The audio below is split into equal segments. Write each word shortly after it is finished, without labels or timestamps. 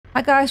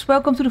Hi guys,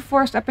 welcome to the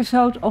first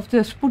episode of the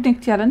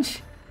Sputnik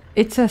challenge.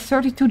 It's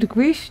 32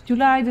 degrees,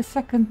 July the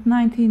 2nd,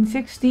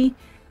 1960,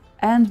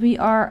 and we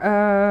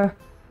are,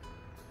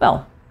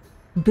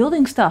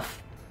 building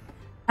stuff.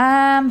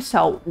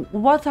 So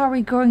what are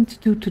we going to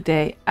do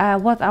today?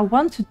 What I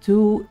want to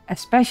do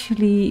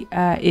especially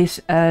is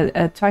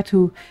try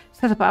to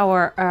set up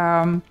our,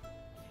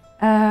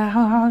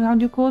 how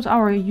do you call it?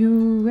 Our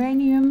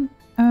uranium,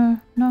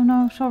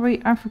 sorry,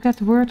 I forget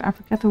the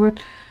word.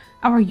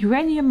 Our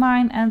uranium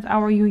mine and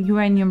our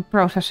uranium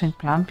processing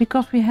plant,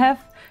 because we have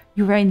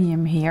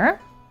uranium here.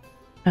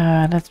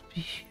 Let's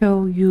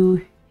show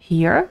you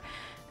here.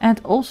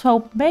 And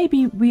also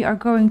maybe we are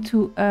going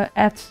to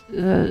add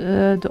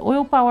the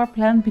oil power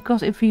plant,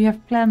 because if we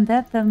have planned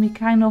that, then we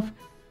kind of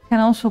can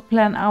also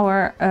plan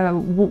our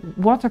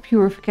water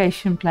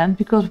purification plant,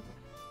 because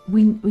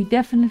we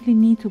definitely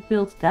need to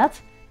build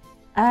that.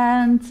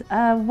 And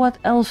what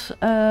else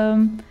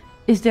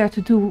is there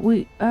to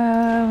do?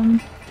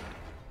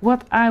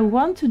 What I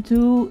want to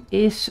do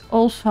is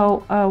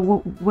also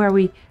where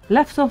we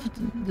left off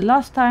the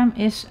last time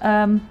is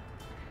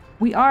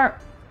we are,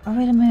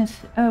 wait a minute,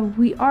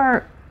 we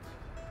are,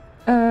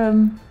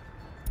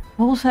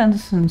 whole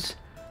sentences,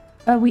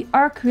 we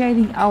are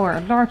creating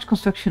our large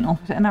construction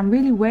office, and I'm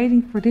really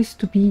waiting for this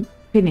to be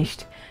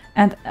finished.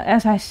 And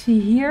as I see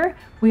here,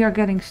 we are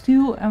getting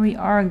steel and we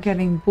are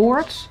getting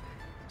boards.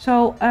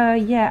 So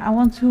yeah, I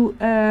want to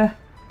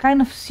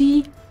kind of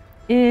see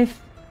if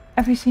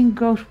everything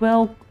goes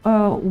well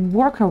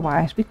worker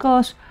wise,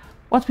 because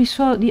what we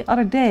saw the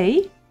other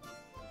day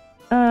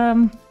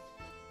in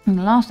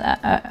the last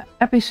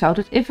episode,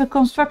 that if a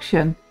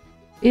construction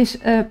is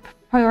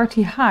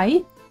priority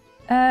high,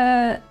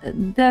 that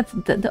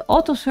the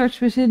auto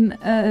search within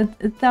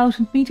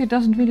 1,000 meters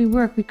doesn't really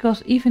work,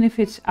 because even if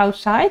it's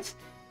outside,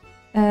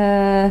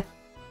 then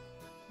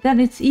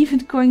it's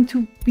even going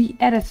to be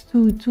added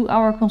to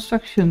our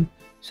construction.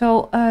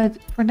 So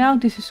for now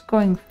this is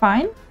going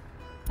fine.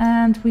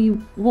 And we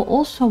will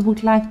also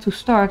would like to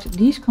start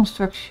these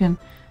construction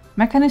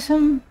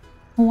mechanism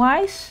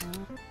wise,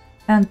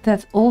 and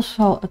that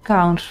also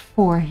accounts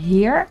for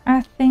here.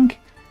 I think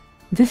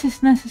this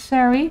is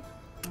necessary.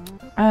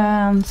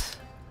 And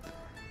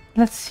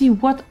let's see,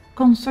 what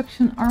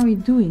construction are we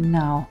doing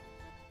now?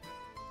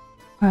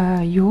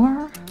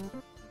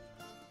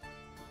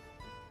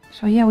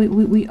 So yeah,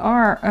 we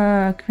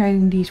are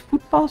creating these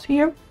footpaths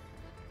here.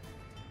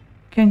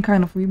 Can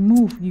kind of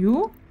remove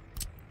you.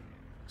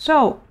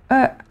 So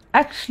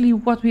actually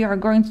what we are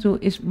going to do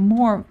is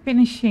more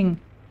finishing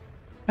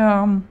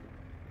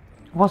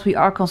what we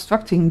are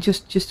constructing.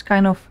 Just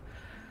kind of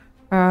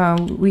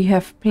we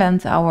have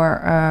planned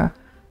our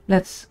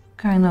let's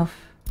kind of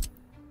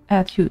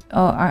add you.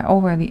 Oh, I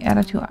already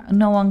added you.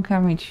 No one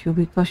can reach you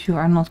because you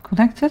are not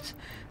connected,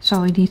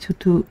 so we need to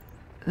do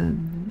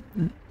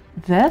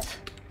that.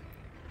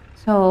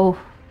 So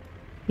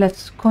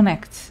let's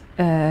connect.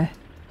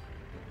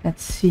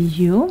 Let's see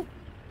you.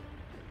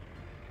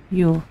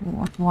 You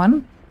want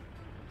one,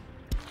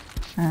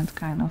 and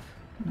kind of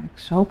like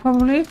so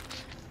probably.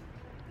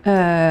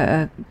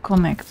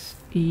 Connect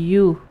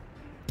you.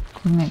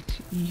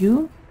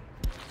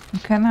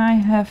 Can I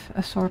have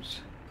a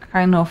sort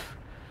kind of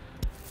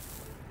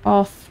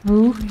path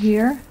through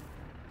here?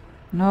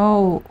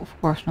 No, of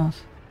course not,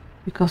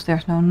 because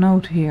there's no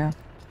node here.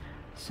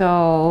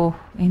 So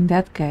in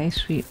that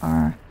case we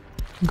are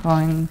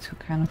going to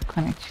kind of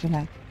connect you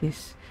like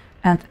this.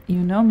 And you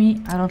know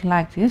me, I don't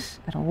like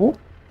this at all.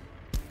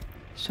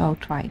 So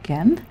try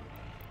again.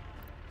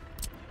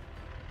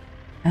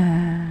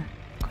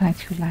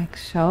 Connect you like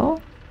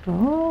so.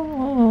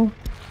 Oh,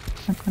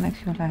 and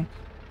connect you like.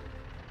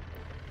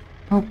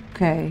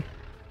 Okay.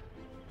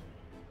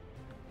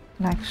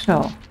 Like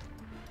so.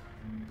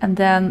 And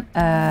then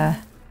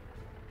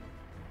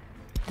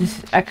this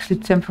is actually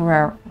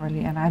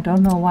temporarily, and I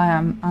don't know why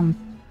I'm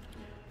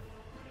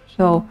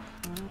so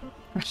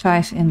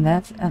precise in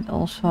that. And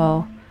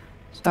also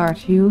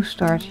start you.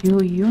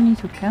 You need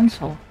to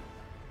cancel.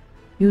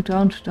 You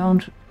don't.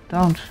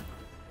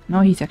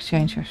 No heat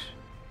exchangers.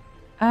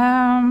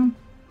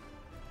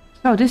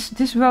 So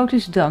this road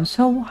is done.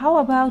 So how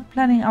about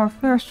planning our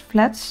first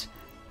flats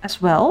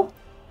as well?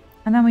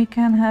 And then we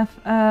can have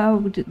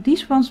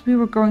these ones we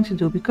were going to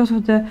do because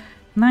of the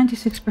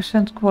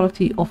 96%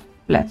 quality of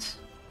flats.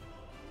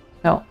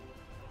 So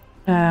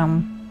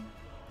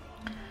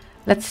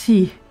let's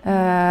see.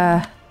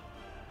 I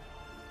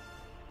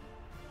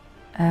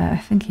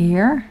think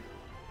here.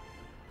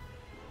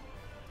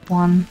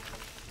 One.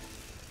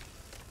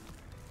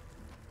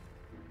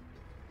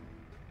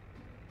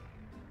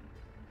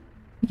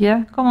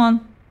 Yeah, come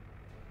on.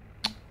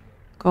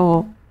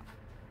 Go.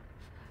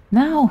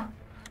 Now.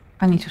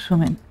 I need to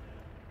zoom in.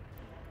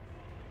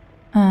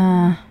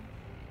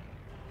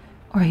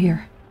 Or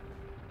here.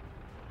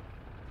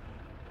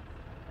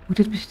 Would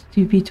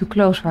it be too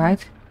close,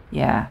 right?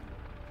 Yeah.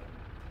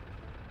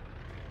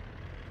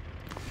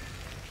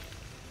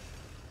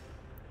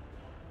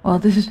 Well,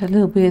 this is a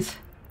little bit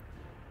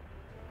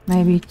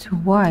maybe too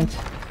wide.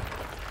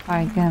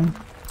 Try again.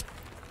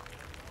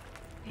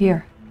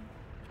 Here.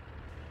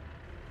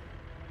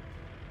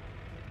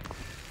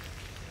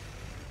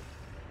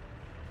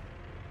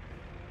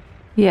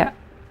 Yeah,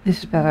 this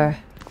is better.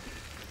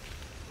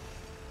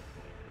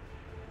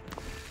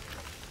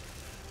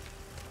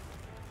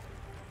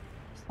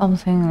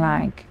 Something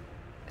like,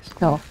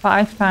 so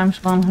 5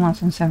 times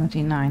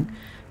 179.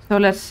 So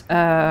let's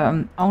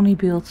only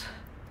build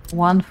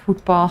one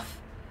footpath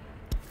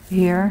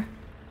here.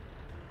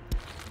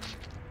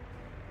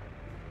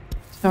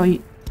 So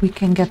we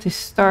can get this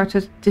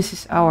started. This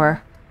is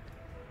our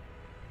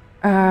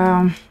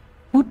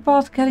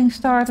footpath getting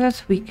started.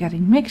 We're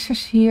getting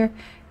mixers here.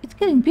 It's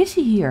getting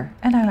busy here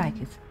and I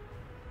like it.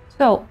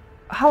 So,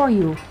 how are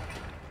you?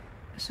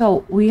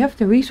 So, we have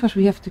the resource,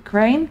 we have the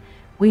crane,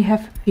 we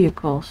have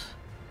vehicles.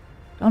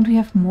 Don't we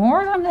have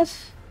more than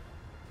this?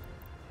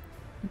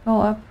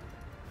 Go up?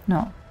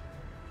 No.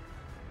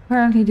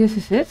 Apparently this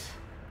is it.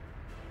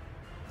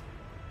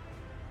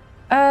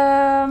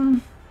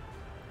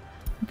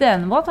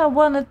 Then, what I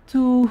wanted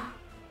to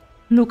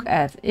look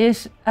at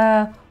is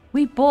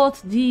we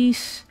bought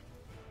these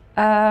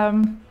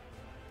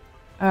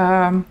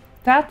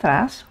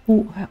Tatras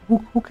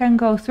who can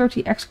go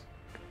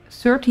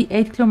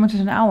 38 kilometers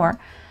an hour,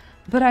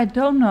 but I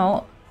don't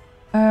know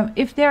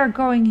if they're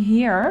going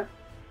here.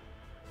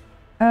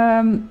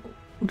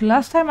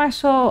 Last time I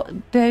saw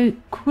they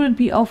couldn't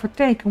be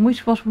overtaken,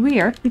 which was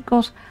weird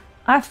because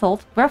I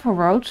thought gravel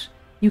roads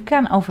you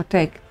can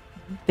overtake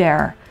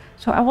there.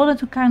 So I wanted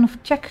to kind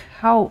of check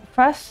how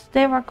fast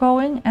they were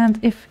going and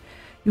if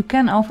you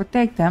can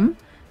overtake them.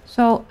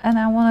 So, and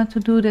I wanted to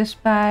do this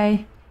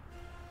by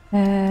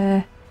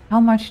how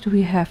much do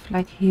we have?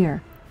 Like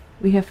here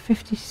we have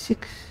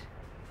 56.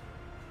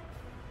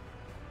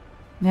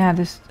 Yeah,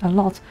 this is a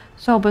lot.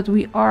 So, but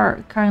we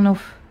are kind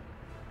of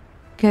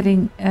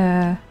getting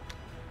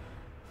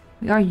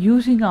we are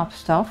using up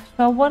stuff.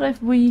 So what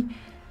if we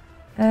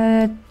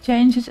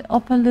change it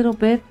up a little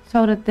bit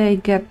so that they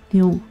get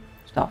new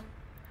stuff?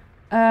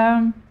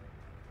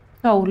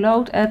 So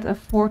load at a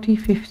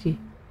 40-50.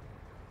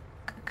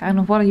 Kind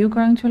of, what are you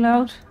going to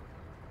load?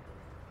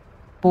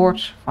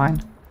 Boards,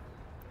 fine.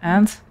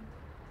 And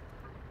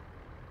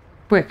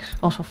bricks,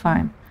 also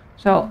fine.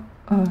 So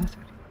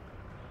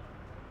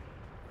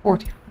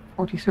 40,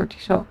 30.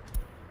 So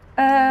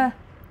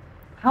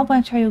how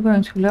much are you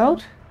going to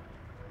load?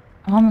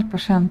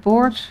 100%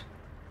 boards,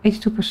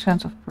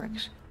 82% of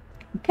bricks.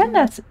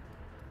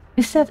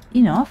 Is that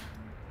enough?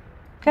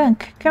 Can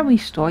we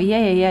store?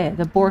 Yeah.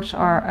 The boards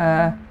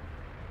are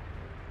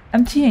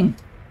emptying.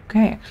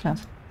 Okay,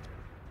 excellent.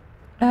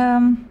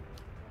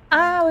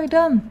 We're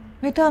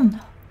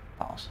done.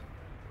 Pause.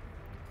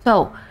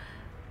 So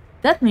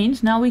that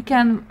means now we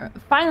can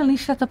finally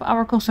set up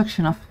our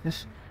construction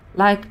offices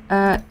like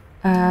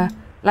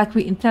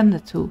we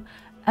intended to,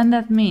 and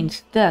that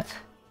means that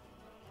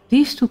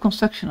these two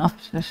construction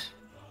offices,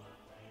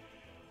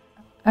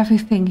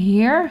 everything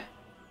here,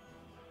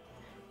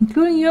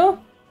 including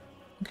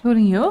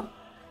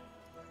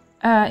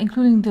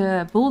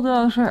the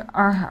bulldozer,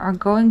 are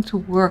going to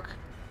work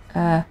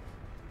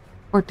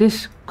for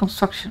this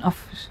construction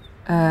office.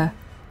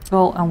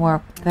 Go and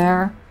work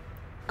there,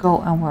 go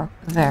and work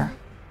there,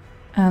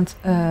 and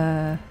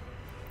turn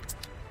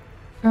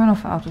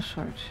off auto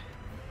search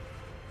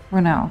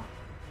for now.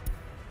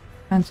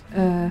 And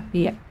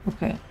yeah,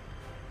 okay.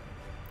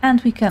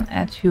 And we can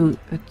add you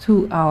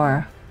to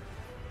our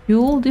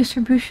fuel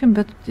distribution,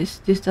 but this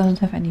doesn't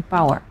have any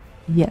power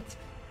yet.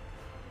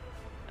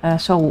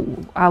 So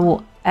I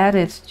will add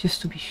it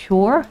just to be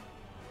sure.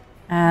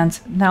 And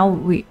now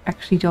we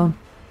actually don't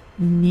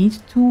need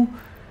to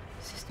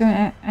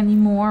cistern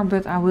anymore,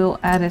 but I will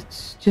add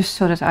it just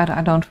so that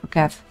I don't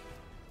forget.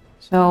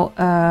 So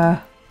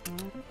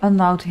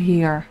unload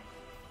here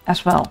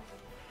as well.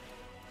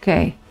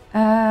 Okay.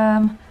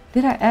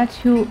 Did I add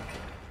you?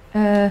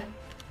 I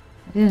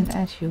didn't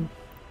add you.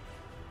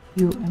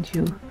 You and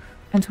you.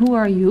 And who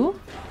are you?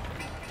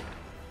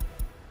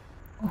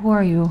 Who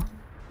are you?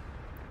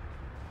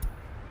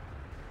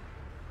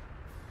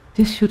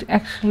 This should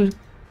actually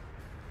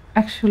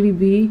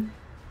be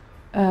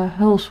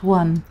Hulse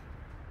 1.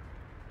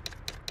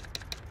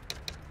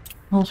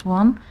 Hulse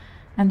 1.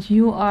 And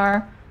you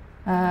are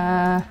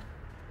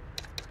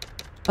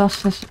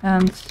buses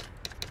and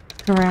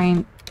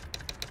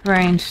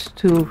cranes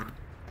 2.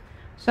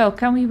 So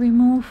can we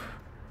remove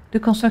the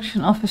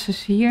construction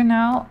offices here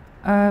now?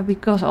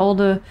 Because all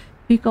the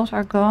vehicles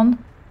are gone.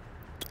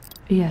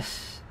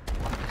 Yes.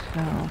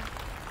 So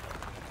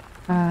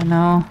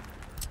no.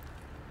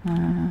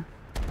 No.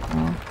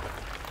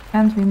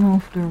 And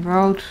remove the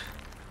road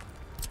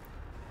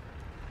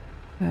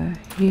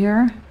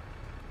here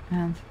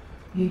and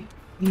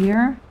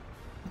here,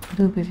 a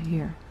little bit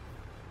here.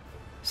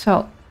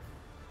 So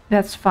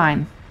that's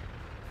fine.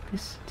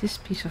 This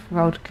piece of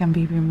road can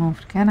be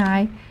removed. Can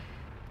I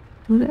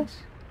do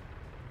this?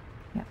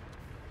 Yeah.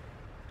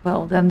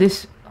 Well, then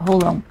this,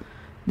 hold on.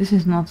 This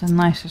is not the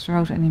nicest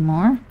road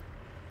anymore.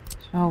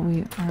 So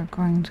we are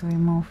going to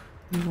remove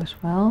you as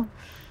well.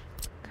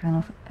 Kind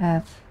of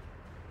add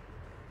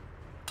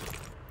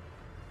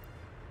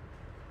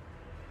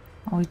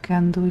Or we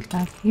can do it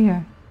like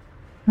here.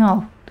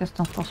 No, that's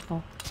not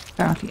possible.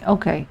 Apparently.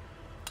 Okay.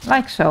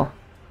 Like so.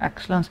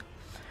 Excellent.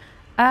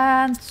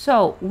 And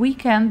so we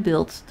can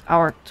build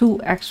our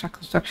 2 extra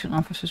construction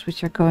offices,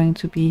 which are going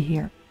to be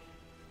here.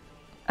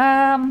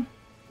 F1.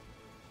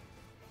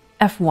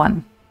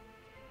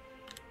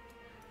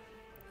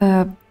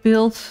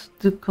 Build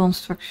the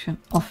construction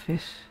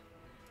office.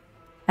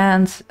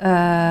 And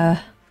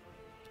R.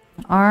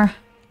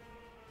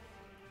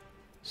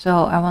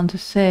 So I want the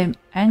same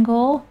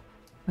angle,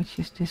 which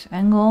is this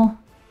angle.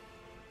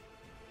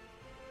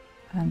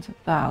 And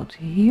about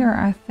here,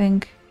 I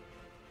think.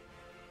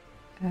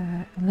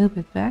 A little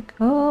bit back.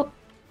 Oh,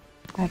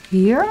 back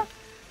here.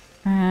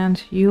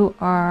 And you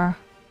are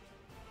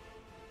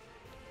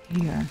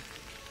here.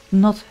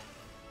 Not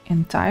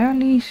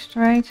entirely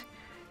straight,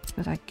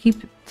 but I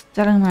keep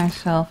telling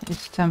myself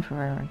it's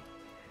temporary.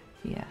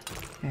 Yeah,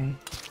 okay.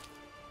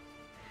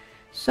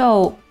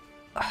 So,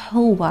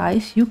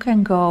 hole-wise, you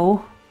can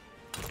go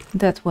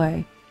that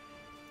way.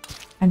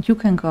 And you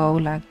can go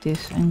like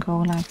this and go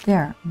like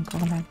there and go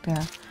like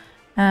there.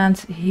 And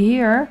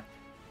here,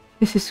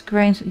 this is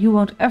cranes. You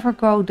won't ever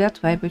go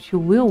that way, but you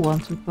will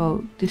want to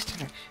go this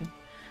direction.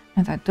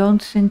 And I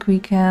don't think we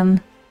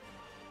can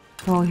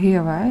go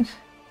here, right?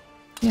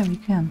 Yeah, we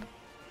can.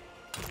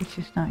 Which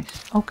is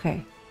nice.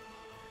 Okay.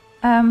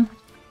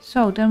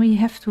 So then we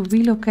have to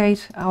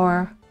relocate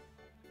our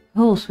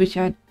holes, which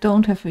I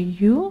don't have a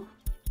U.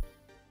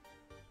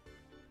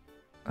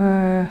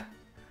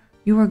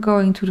 You are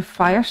going to the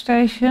fire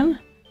station.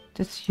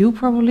 That's you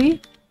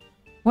probably.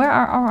 Where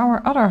are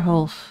our other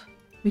holes?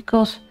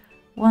 Because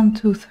 1,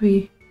 2,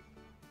 3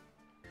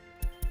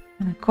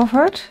 and I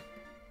covered.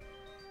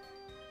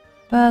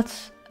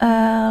 But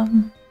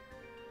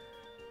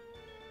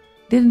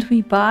didn't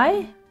we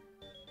buy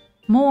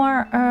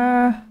more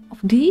of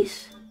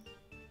these?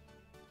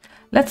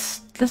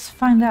 Let's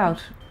find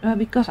out,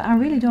 because I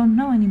really don't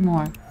know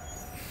anymore.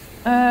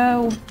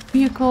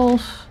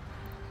 Vehicles,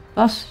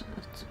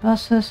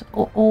 buses,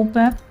 all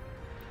map.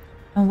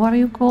 And what are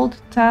you called?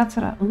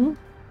 Tatra. Ooh.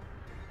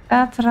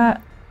 Tatra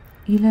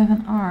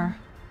 11R.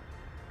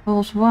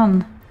 Holes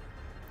 1.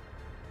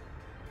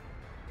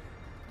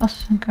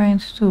 Buses and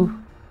cranes 2.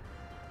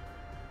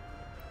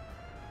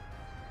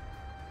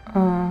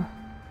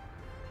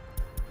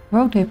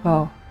 Road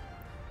depot.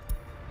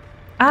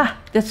 Ah,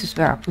 this is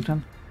where I put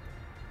them.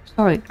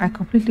 Sorry, I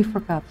completely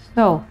forgot.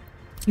 So,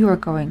 you are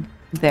going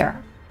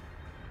there.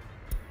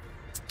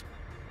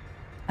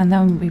 And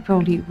then we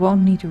probably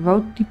won't need a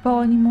road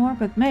depot anymore,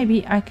 but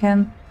maybe I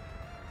can...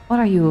 What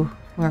are you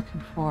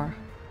working for?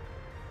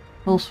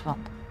 Hulsvan.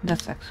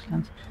 That's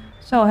excellent.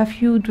 So, have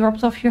you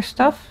dropped off your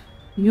stuff?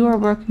 You are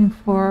working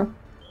for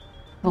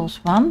Huls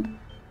 1,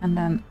 and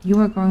then you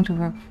are going to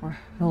work for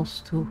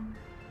Huls 2.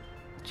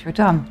 But you're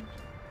done.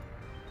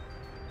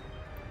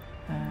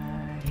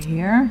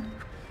 Here.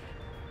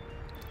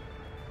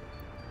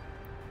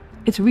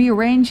 It's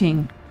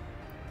rearranging.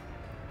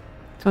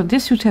 So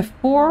this should have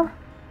 4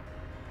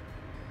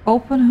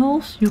 open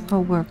holes. You go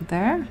work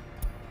there.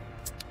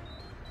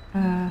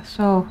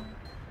 So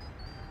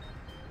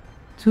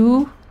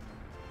 2.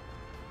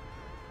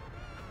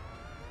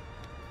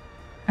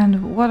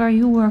 And what are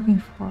you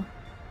working for?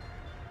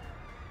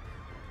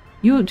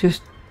 You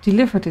just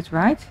delivered it,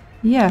 right?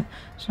 Yeah.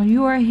 So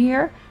you are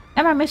here.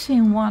 Am I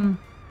missing one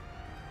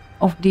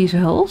of these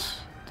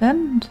holes?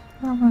 Then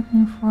you're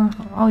working for...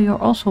 Oh, you're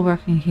also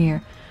working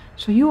here.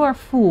 So you are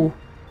full.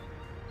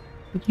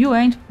 But you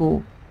ain't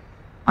full.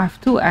 I have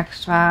 2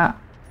 extra.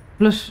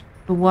 Plus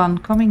the one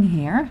coming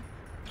here.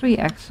 3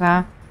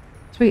 extra.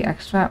 3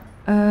 extra.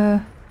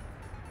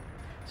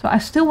 So I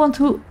still want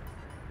to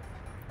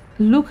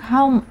look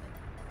how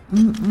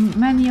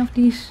many of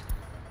these...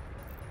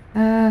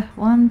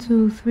 1,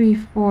 2, 3,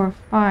 4,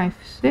 5,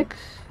 6.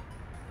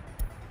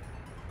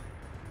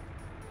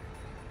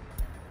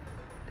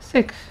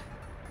 6.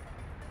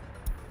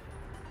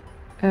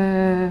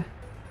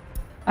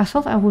 I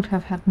thought I would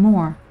have had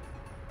more.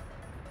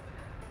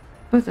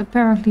 But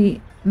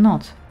apparently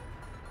not.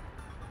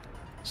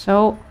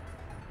 So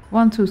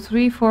 1, 2,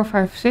 3, 4,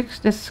 5, 6.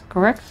 That's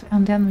correct.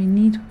 And then we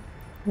need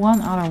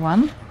one other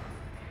one.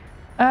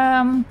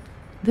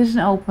 This is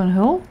an open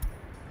hole.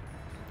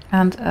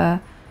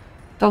 And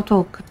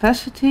total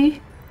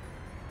capacity.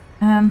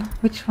 And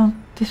which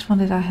one? This one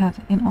that I had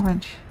in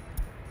orange.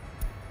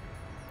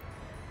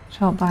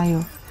 So I'll buy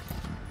you.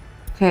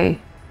 Okay.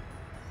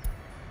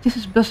 This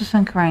is buses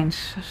and cranes.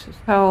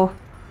 So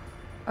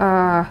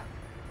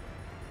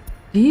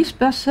these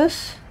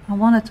buses I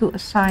wanted to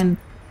assign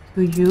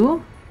to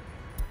you.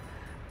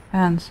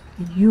 And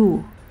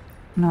you.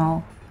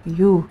 No.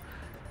 You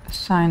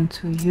assign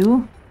to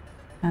you.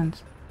 And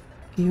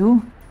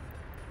you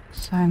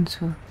assign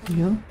to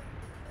you.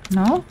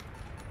 No?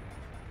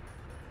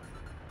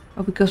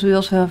 Oh, because we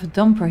also have a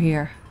dumper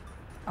here.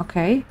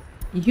 Okay.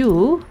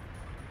 You.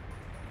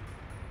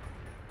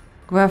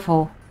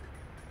 Gravel.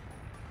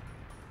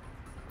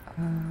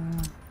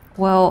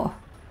 Well.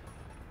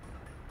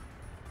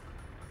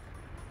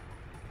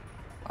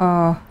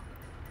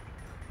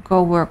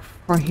 Go work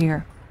for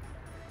here.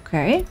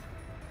 Okay.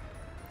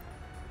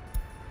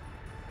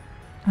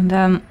 And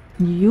then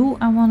you,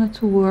 I wanted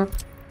to work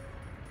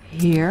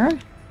here.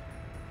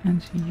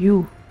 And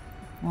you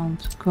want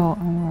to go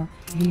and work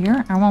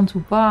here. I want to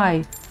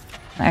buy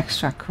an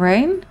extra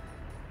crane.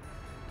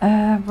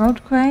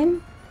 Road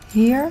crane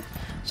here.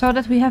 So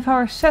that we have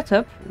our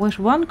setup with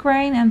 1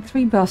 crane and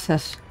 3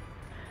 buses.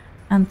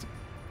 And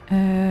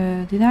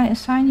did I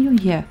assign you?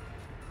 Yeah.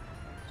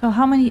 So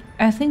how many?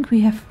 I think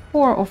we have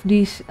 4 of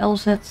these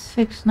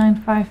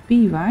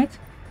LZ695B, right?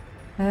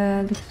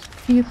 These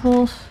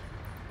vehicles.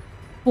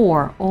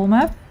 4. All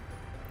map.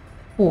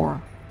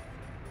 4.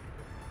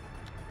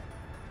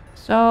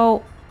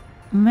 So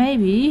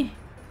maybe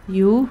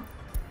you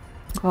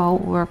go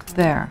work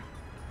there.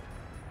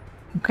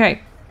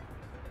 Okay.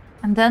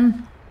 And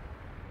then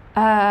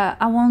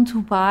I want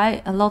to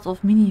buy a lot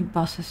of mini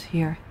buses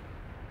here.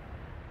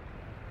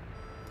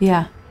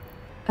 Yeah.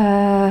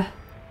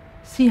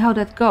 See how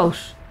that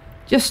goes.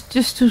 Just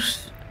to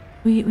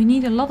we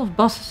need a lot of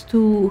buses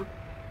to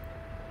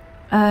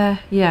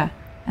yeah,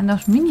 and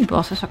those mini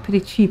buses are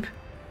pretty cheap.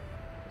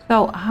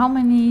 So how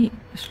many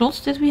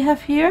slots did we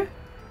have here?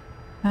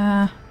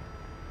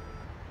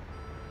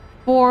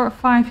 4,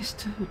 5 is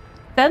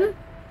 10.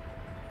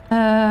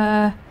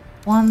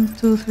 1,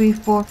 2, 3,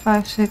 4,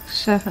 5, 6,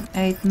 7,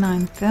 8,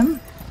 9, 10.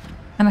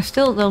 And I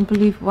still don't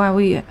believe why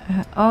we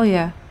oh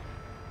yeah,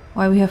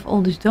 why we have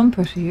all these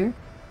dumpers here.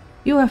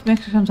 You have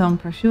mixers and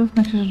dumpers. You have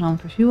mixers and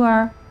dumpers. You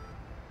are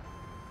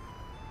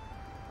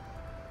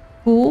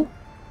full.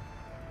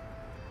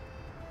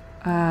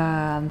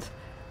 And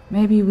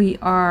maybe we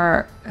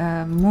are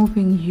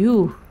moving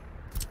you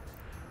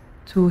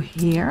to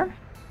here.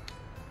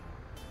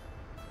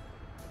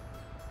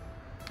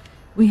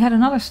 We had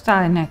another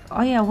Stalinek.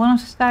 Oh yeah, one of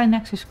the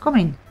Stalineks is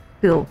coming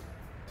still.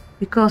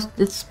 Because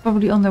it's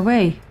probably on the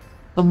way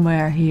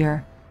somewhere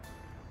here.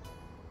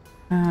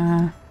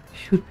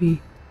 Should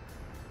be.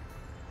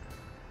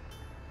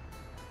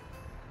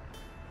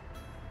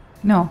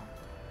 No.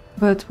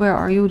 But where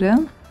are you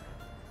then?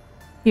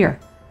 Here.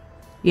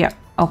 Yeah,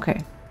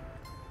 okay.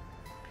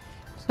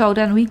 So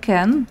then we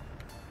can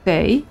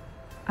say,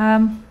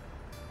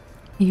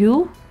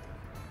 you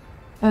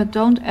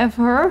don't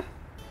ever,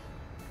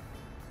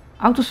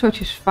 auto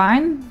search is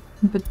fine,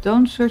 but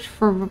don't search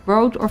for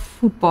road or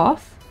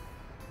footpath.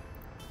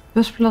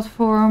 Bus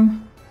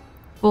platform,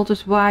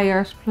 voltage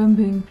wires,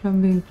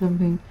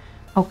 plumbing.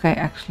 Okay,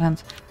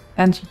 excellent.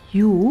 And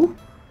you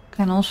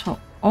can also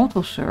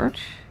auto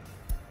search,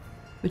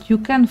 but you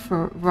can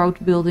for road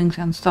buildings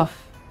and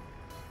stuff.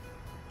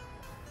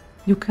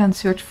 You can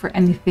search for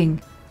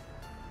anything.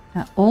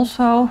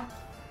 Also,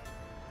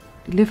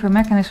 deliver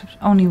mechanisms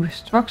only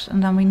with trucks,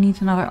 and then we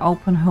need another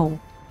open hull.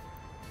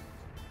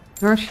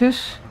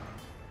 Purchase,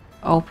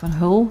 open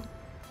hull,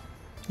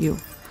 you.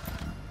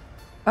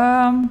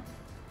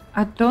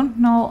 I don't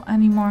know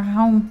anymore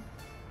how.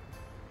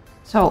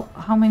 So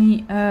how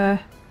many?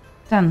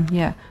 10.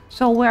 Yeah.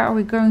 So where are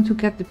we going to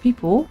get the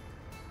people?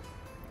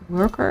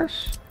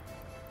 Workers.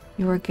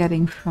 You are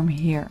getting from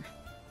here.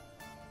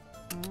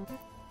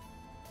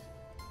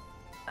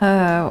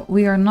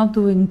 We are not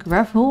doing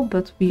gravel,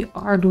 but we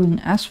are doing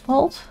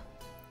asphalt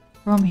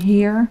from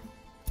here,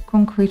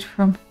 concrete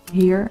from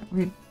here.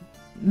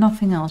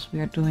 Nothing else we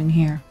are doing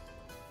here.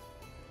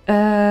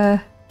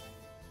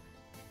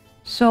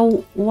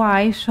 So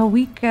why? So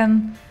we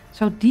can,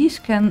 so these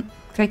can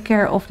take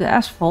care of the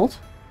asphalt.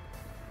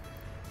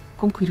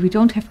 Concrete, we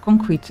don't have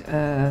concrete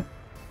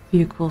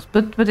vehicles,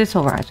 but it's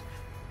alright.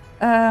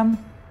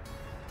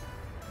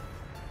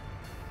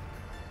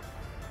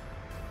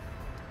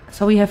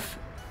 So we have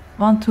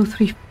 1, 2,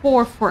 3,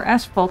 4 for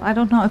asphalt. I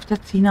don't know if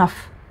that's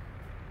enough.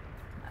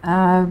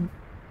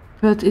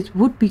 But it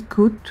would be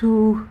good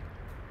to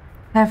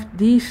have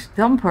these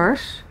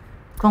dumpers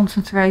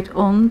concentrate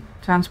on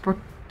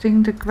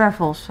transporting the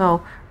gravel.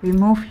 So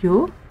remove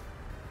you.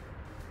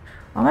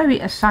 Or maybe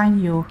assign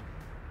you.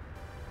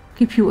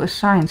 Keep you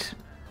assigned.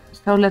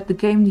 So let the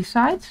game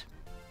decide.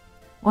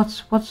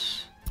 What's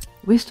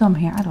wisdom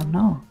here? I don't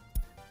know.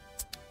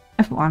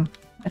 F1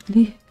 at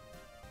least.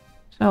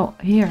 So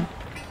here.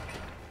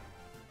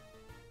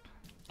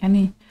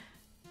 Any?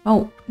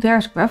 Oh,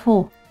 there's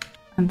gravel.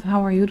 And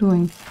how are you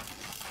doing?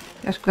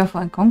 There's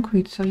gravel and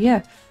concrete. So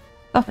yeah,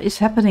 stuff is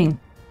happening.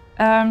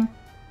 I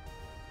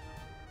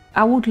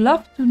would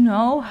love to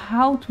know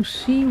how to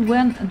see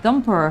when a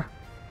dumper,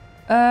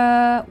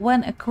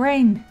 when a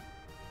crane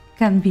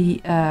can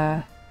be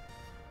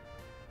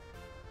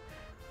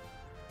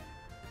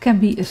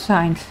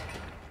assigned.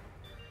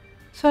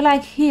 So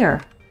like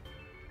here.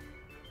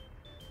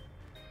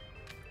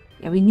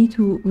 Yeah, we need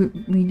to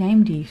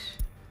rename these.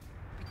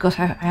 Because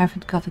I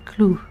haven't got a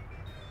clue.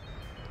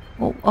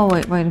 Oh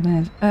wait a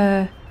minute.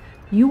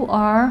 You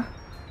are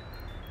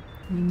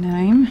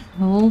rename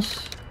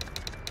hulls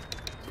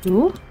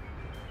 2,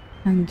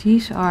 and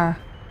these are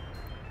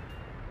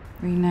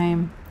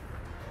rename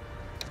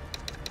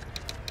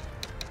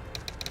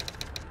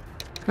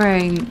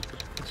cranes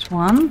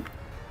 1.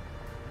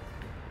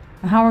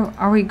 How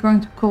are we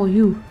going to call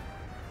you?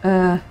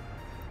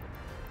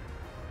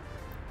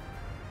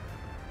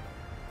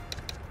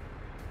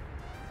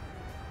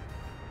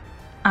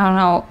 I don't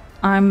know,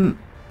 I'm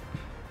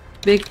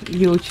big,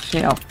 huge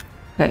sale.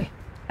 Okay,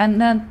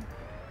 and then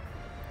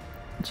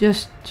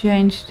just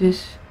change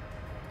this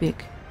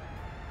big.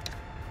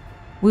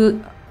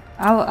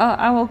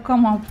 I will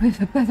come up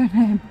with a better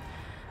name.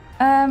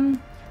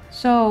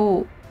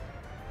 So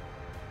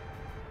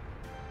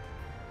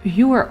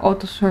you are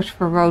auto search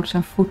for roads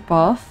and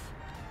footpaths,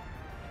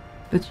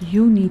 but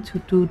you need to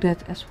do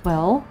that as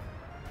well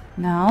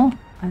now,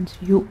 and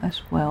you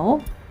as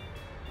well,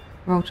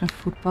 roads and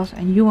footpaths,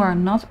 and you are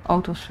not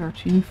auto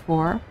searching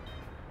for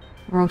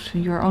roads,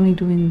 you're only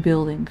doing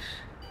buildings.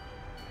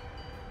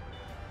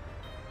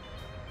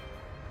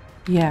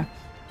 Yeah,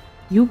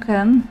 you're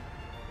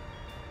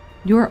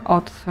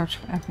auto search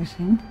for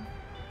everything.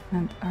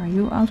 And are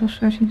you auto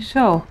searching?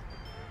 So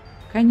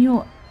can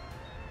you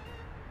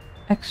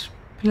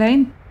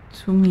explain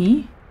to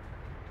me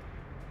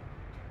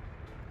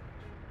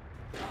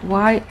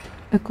why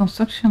a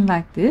construction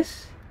like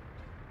this,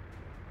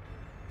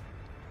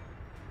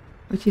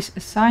 which is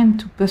assigned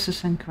to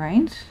buses and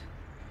cranes,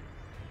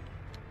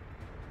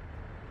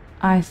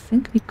 I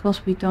think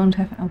because we don't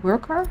have a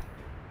worker?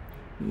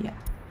 Yeah.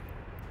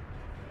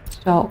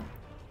 So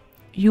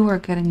you are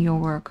getting your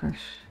workers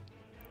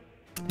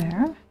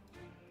there.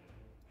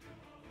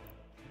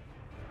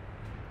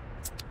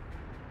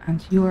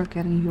 And you are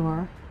getting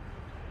your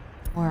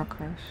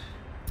workers.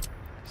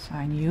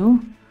 Assign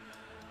you.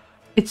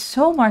 It's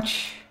so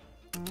much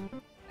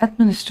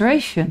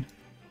administration.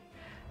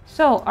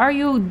 So are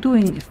you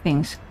doing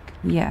things?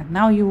 Yeah,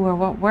 now you are,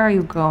 where are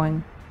you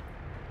going?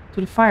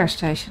 To the fire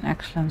station,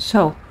 excellent.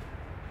 So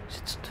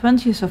it's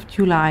 20th of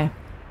July.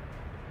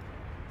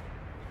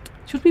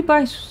 Should we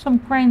buy some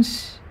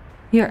cranes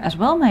here as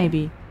well,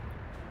 maybe?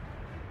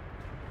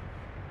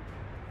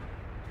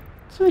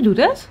 Should we do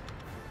that?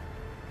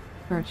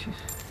 Purchase.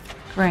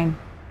 Crane.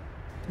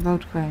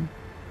 Road crane.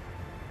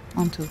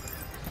 1, 2.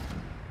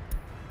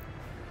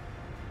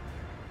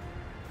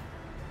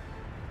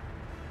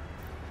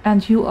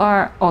 And you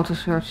are auto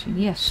searching.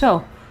 Yes,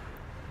 so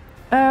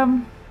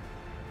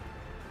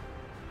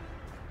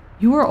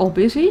you are all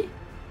busy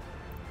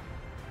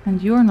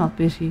and you're not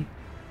busy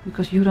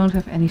because you don't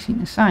have anything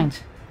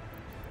assigned.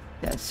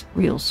 That's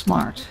real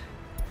smart.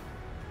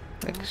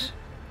 Bricks.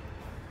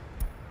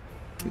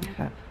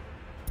 Prefab.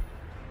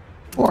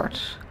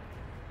 Boards.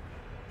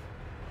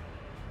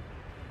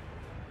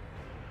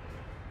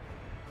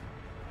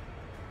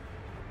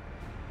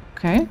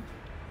 Okay.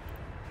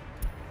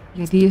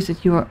 The idea is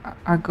that you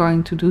are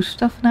going to do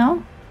stuff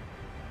now.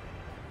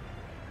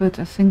 But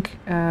I think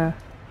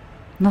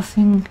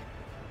nothing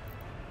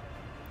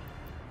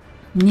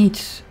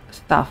needs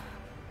stuff.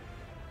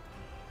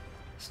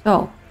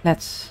 So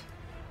let's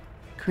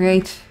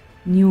create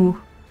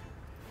new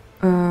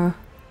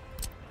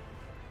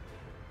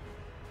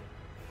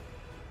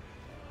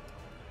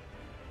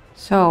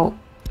so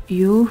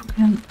you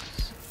can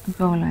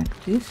go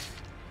like this,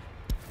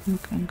 you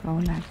can go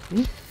like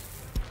this,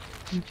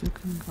 and you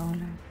can go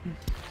like this.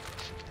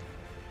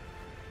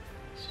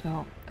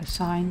 So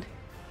assigned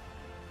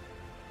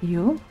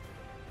you.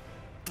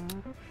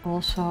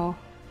 Also,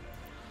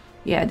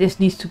 yeah, this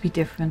needs to be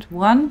different.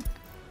 1,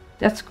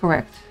 that's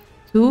correct.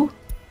 2,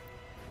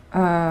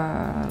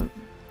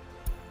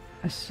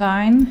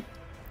 assign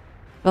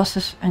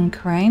buses and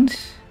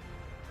cranes.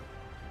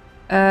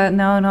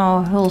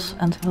 No, hulls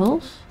and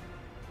hulls.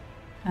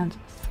 And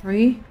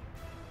 3,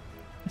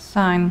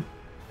 assign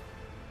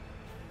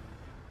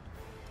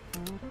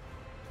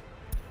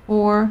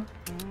 4,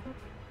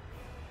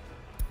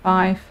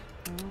 5,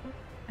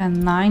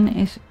 and 9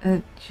 is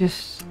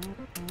just,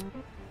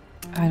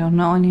 I don't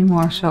know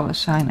anymore, so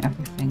assign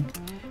everything.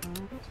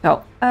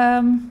 So,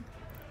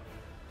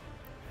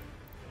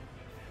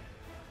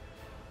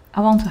 I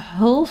want the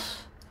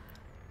hulls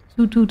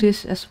to do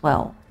this as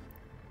well.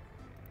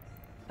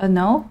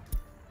 No,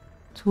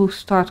 to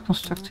start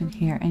constructing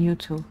here, and you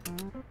too.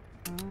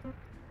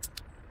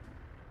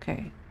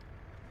 Okay.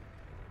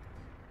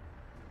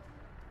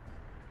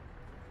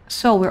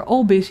 So we're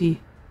all busy.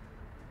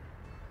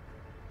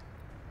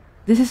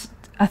 This is,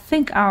 I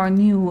think, our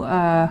new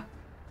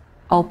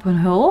open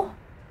hull.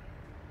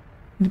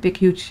 The big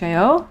huge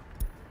CO.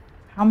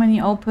 How many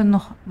open?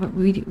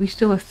 We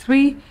still have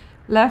 3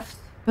 left,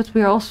 but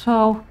we're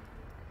also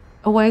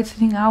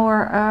awaiting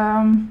our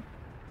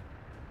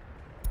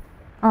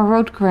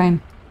road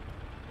crane.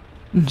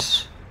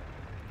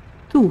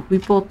 2. We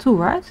bought 2,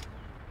 right?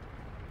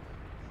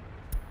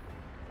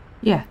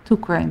 Yeah, 2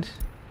 cranes.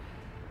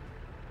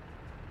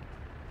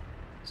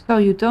 So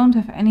you don't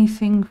have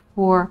anything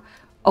for...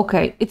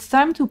 Okay, it's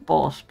time to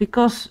pause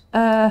because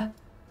there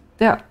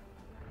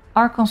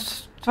are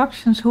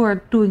constructions who are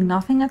doing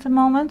nothing at the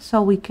moment,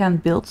 so we can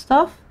build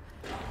stuff.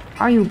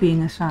 Are you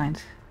being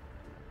assigned?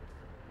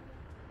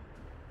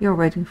 You're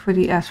waiting for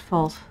the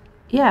asphalt.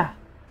 Yeah.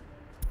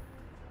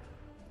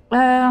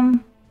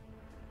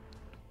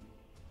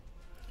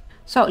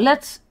 So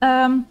let's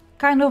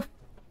kind of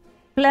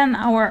plan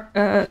our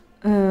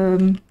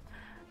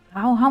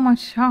how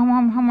much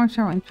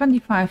are we in?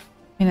 25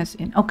 minutes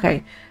in.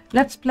 Okay,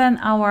 let's plan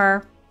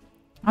our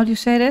how do you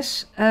say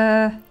this?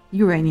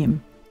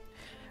 Uranium.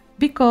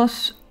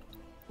 Because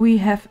we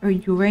have a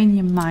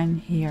uranium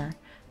mine here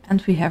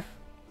and we have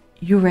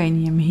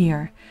uranium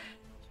here.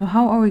 So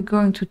how are we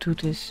going to do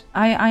this?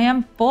 I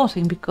am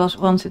pausing because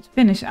once it's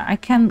finished I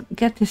can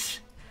get this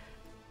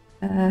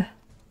on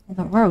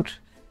the road.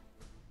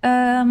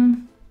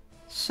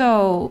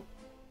 So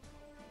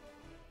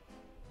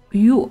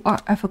you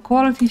have a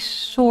quality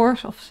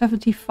source of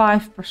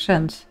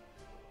 75%.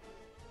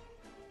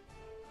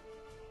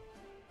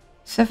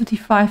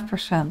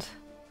 75%.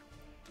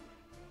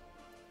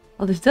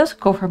 Well, this does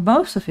cover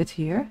most of it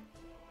here.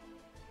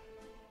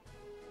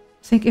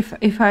 I think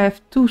if I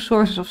have two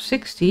sources of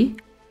 60,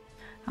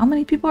 how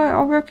many people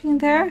are working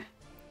there?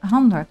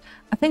 100.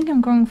 I think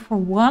I'm going for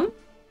one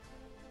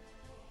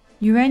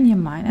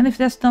uranium mine. And if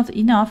that's not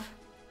enough,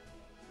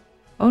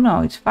 oh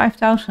no, it's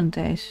 5,000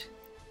 days.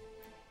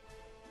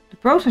 The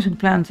processing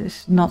plant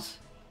is not.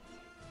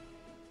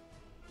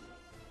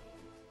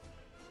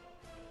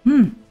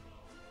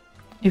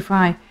 If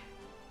I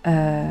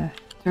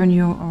turn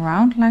you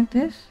around like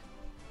this,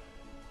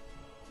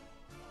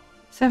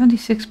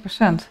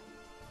 76%.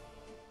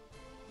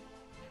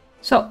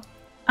 So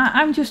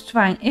I'm just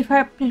trying. If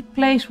I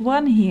place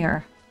one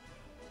here,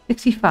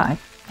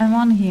 65, and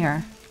one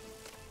here,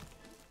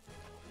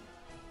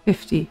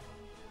 50,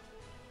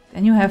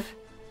 then you have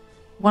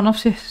one of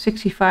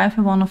 65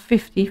 and one of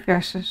 50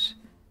 versus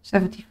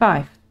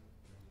 75.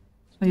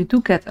 So you do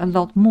get a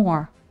lot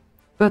more,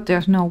 but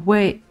there's no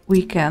way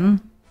we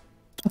can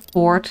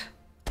afford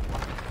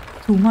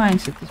two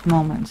mines at this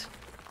moment.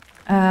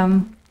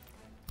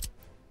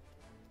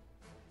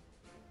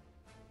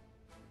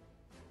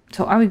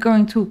 So are we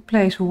going to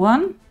place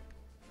one?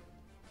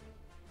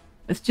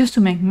 It's just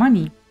to make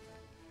money.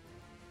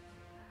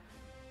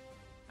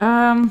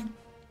 And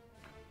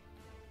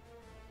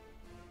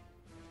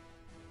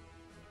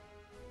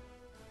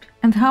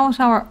how is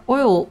our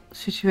oil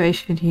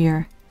situation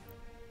here?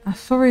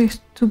 Sorry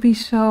to be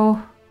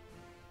so,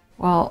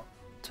 well,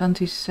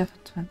 27,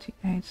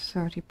 28,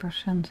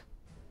 30%.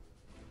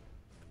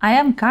 I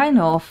am kind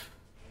of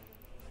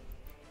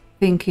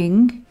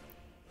thinking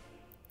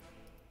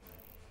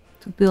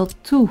to build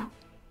two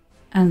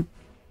and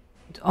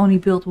to only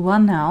build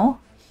one now.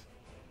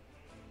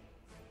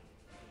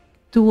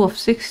 Two of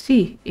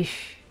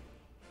 60-ish.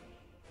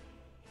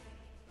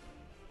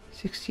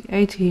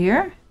 68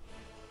 here.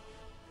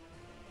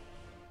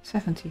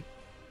 70.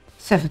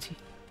 70.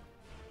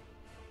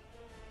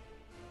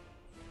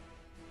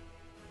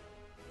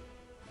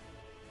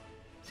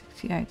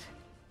 68.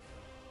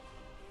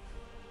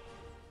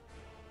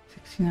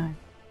 69.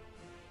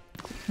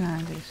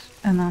 69 this.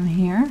 And then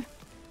here.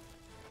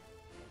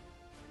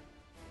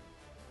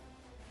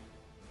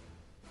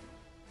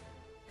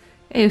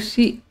 Hey, you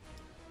see.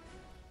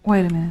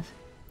 Wait a minute.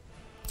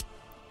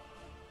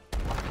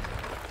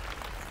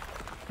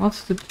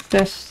 What's the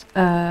best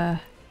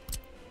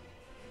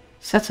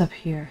setup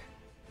here?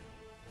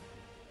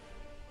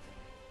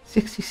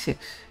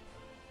 66.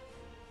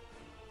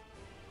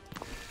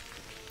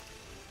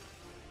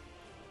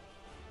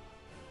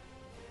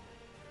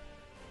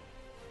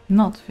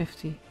 Not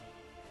 50.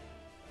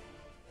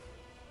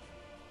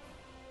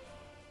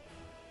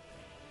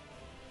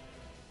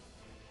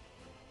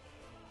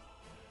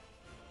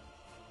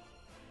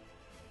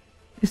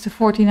 It's the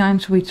 49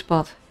 sweet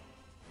spot.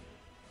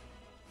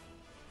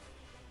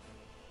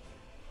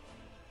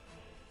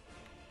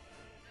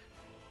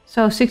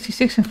 So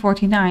 66 and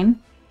 49.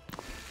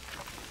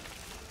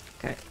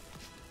 Okay.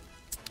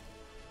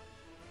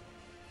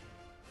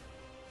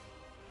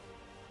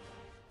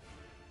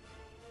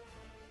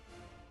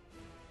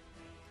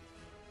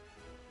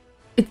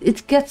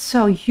 It gets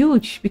so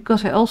huge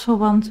because I also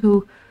want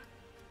to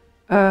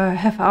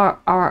have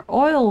our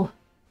oil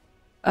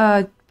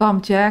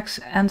pump jacks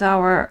and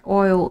our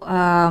oil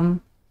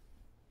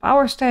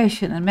power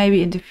station, and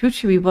maybe in the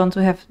future we want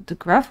to have the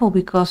gravel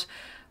because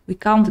we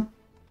can't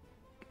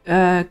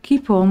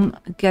keep on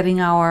getting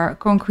our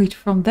concrete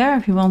from there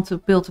if we want to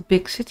build a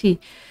big city.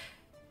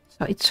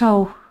 So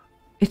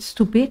it's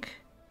too big.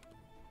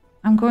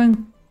 I'm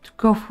going to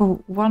go for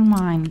one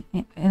mine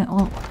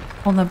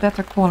on a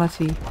better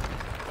quality.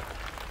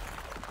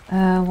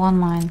 One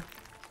mine.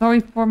 Sorry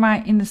for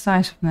my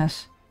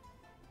indecisiveness.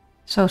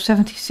 So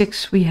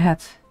 76 we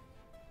had.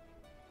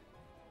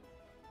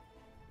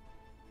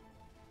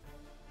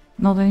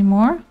 Not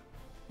anymore?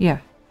 Yeah.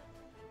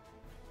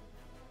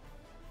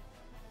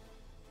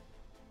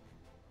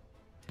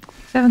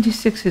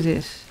 76 it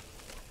is.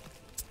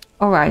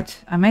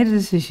 Alright, I made a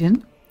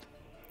decision.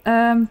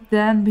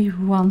 Then we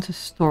want a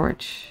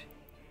storage.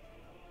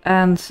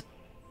 And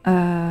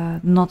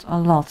not a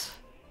lot.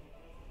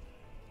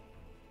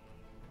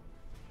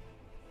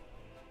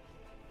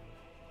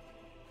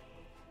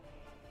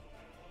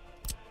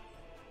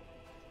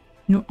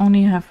 You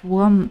only have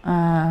one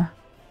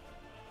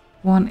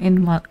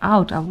in, one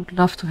out. I would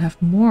love to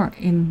have more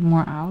in,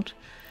 more out.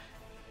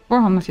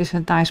 400 is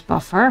a nice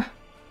buffer.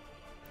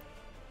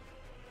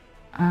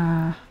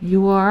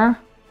 You are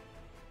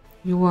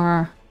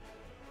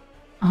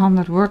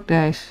 100 work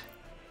days.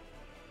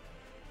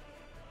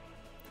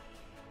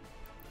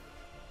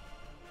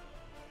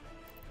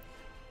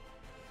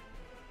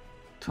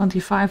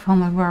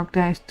 2,500 work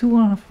days,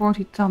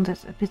 240 tons,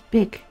 that's a bit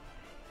big.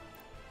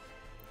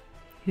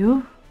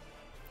 You.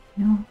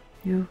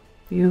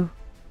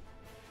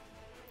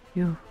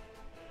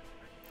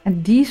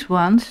 And these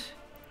ones,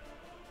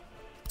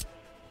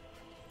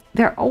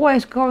 they're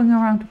always going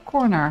around the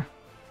corner.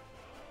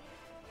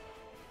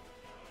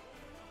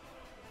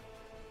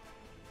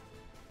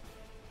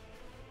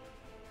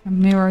 And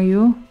mirror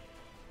you.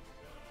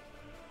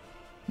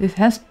 This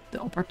has the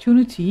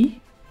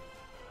opportunity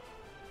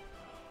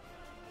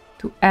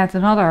to add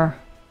another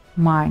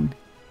mine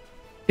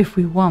if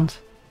we want.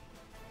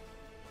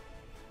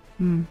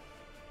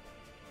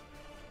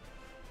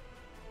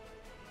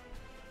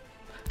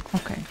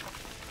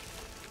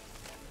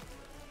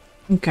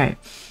 Okay,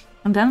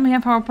 and then we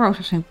have our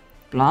processing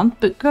plant,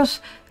 because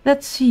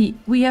let's see,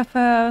 we have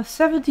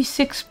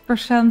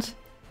 76%,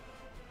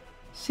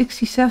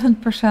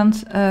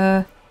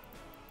 67%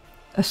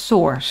 a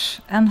source.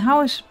 And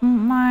how is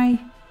my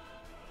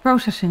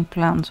processing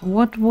plant?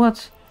 What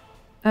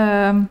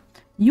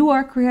you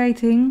are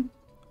creating?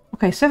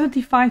 Okay,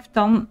 75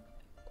 ton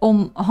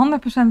on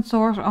 100%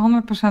 source,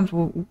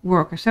 100%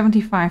 worker,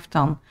 75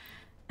 ton.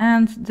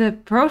 And the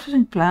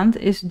processing plant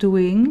is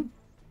doing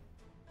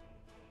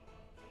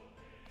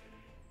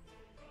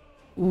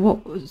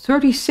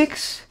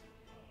 36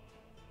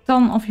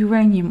 ton of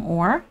uranium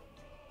ore,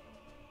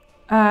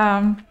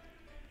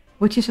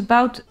 which is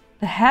about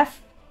the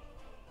half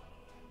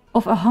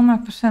of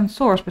 100%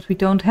 source, but we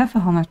don't have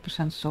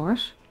 100%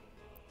 source.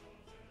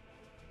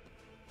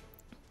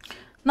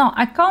 Now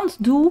I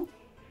can't do...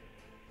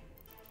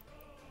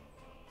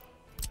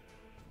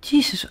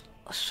 Jesus,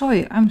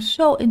 sorry, I'm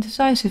so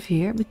indecisive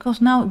here,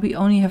 because now we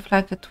only have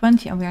like the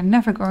 20 and we are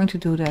never going to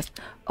do that.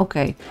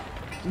 Okay,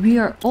 we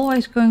are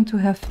always going to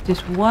have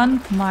this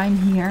one mine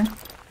here,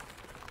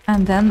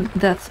 and then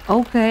that's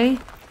okay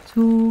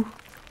to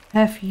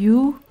have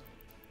you...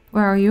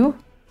 Where are you?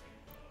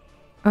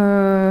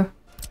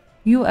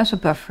 You as a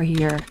buffer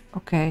here.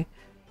 Okay,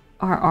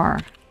 RR.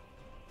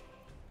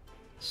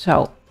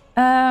 So,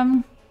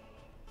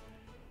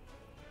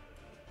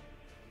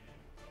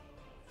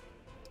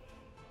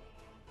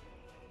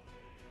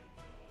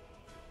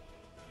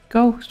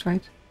 go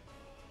straight,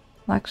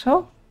 like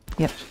so.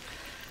 Yes.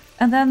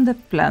 And then the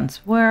plant.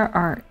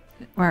 Where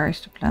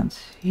is the plant?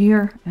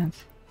 Here. And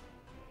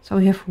so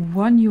we have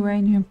one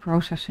uranium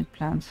processing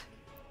plant.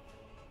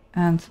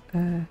 And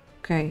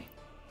okay,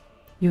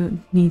 you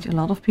need a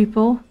lot of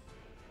people,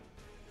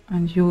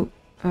 and you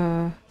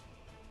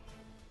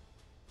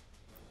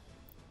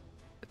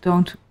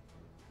don't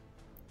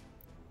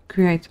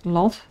create a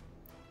lot.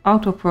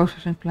 Auto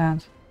processing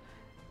plant.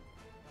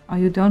 Oh,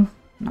 you don't.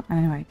 No,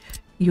 anyway.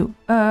 You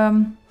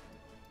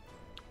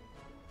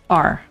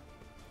are.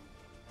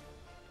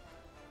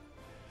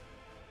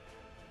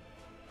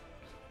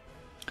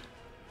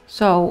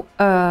 So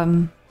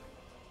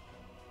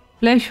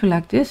place you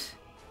like this.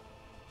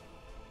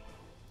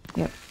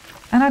 Yep.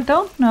 And I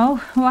don't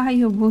know why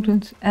you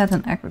wouldn't add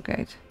an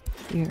aggregate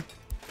here.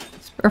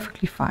 It's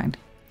perfectly fine.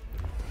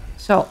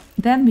 So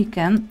then we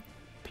can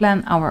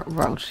plan our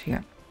roads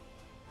here.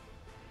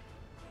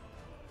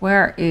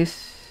 There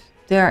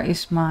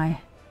is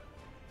my...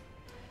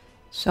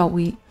 So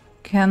we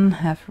can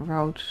have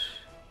roads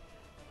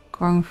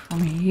going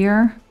from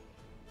here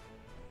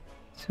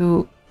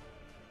to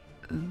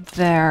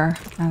there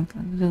and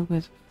a little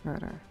bit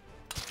further,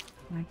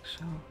 like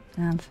so.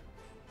 And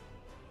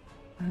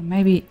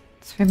maybe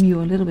trim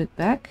you a little bit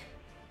back,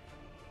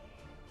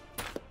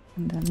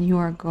 and then you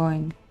are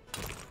going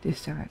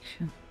this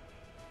direction,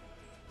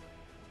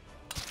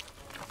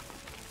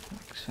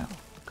 like so.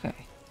 Okay,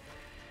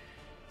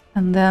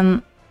 and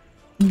then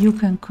you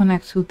can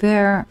connect to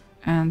there,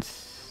 and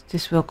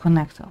this will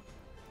connect up.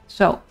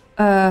 So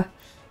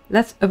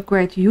let's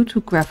upgrade you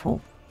to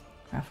gravel,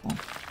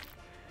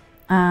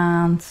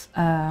 and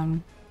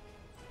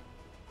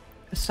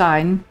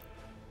assign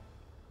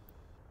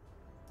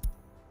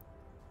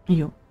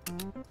you,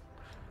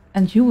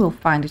 and you will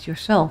find it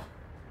yourself,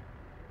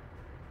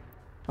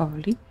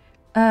 probably.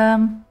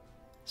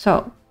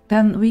 So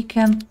then we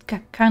can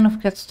kind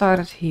of get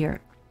started here.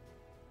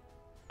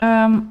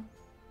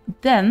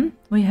 Then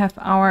we have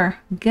our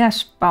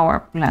gas power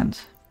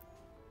plant.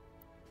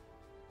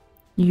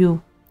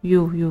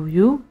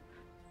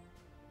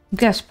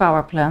 Gas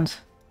power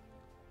plant,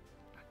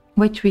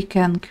 which we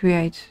can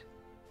create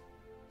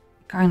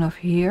kind of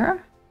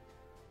here,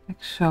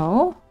 like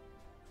so.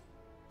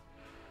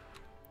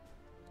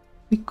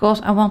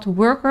 Because I want the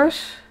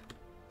workers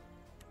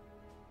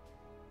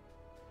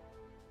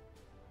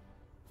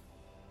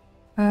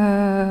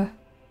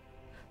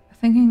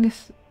thinking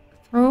this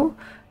through.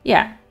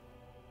 Yeah,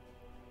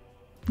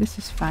 this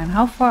is fine.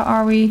 How far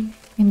are we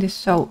in this?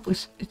 So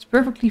it's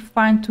perfectly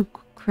fine to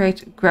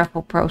create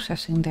gravel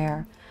processing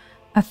there.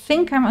 I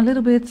think I'm a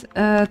little bit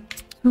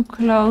too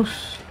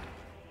close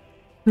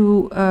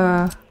to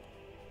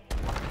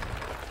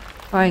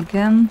try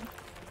again,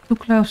 too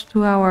close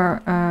to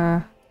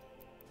our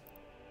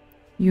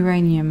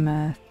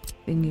uranium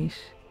thingies.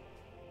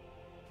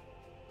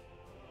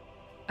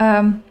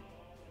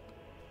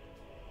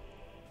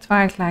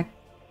 try it like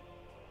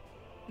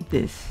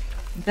this.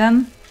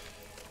 Then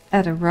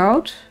add a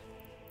road.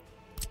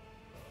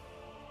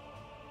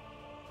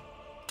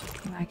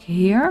 Like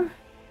here.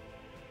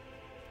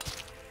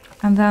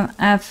 And then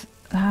add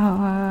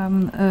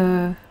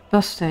a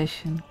bus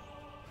station.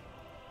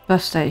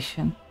 Bus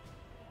station.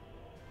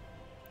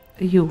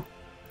 You.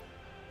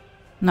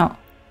 No.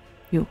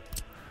 You.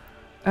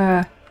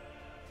 Add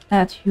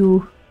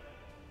you.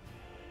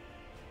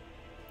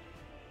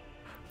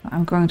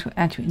 I'm going to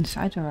add you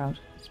inside the road.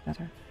 It's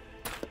better.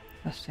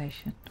 Bus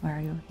station. Where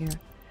are you? Here.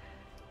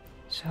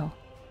 So.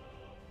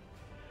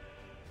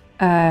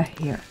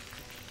 Here.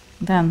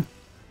 Then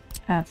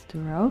add the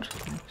road.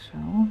 Like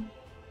so.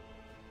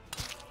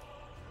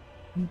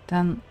 And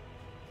then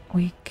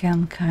we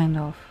can kind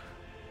of...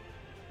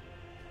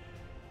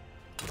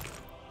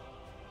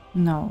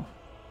 No.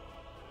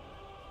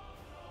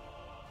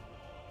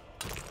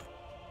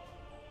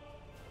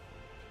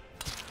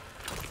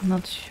 I'm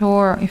not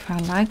sure if I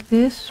like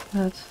this,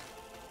 but...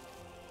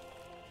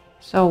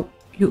 So,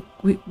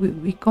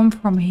 we come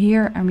from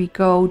here and we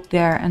go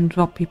there and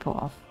drop people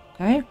off,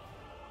 okay?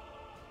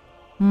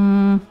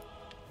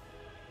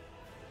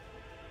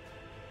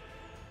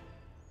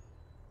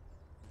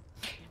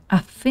 I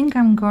think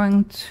I'm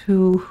going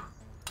to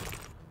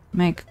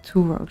make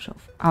 2 rows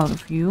out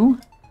of you.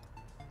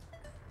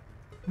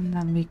 And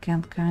then we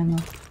can kind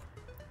of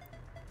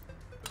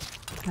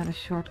get a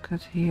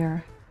shortcut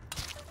here.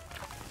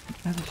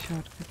 Get a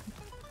shortcut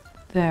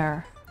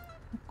there.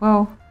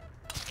 Go.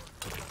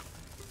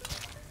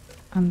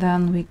 And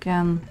then we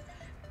can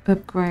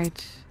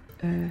upgrade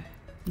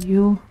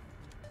you.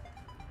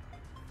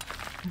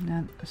 And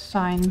then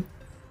assign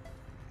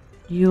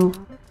you,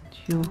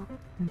 you,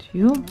 and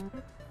you.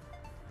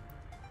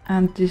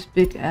 And this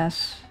big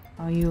S,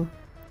 are you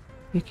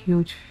big,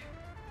 huge?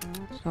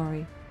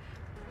 Sorry.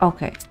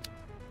 Okay.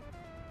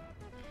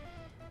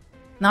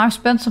 Now I've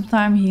spent some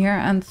time here,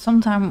 and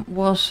some time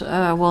was,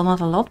 well,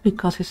 not a lot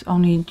because it's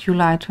only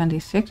July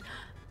 26th,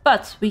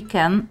 but we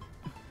can...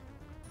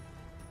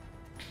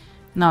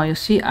 No, you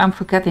see, I'm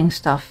forgetting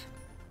stuff.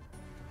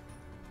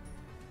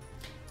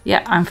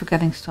 Yeah, I'm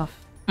forgetting stuff.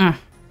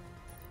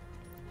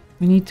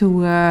 We need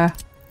to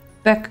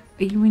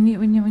we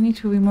need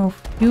to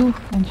remove you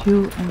and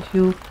you and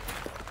you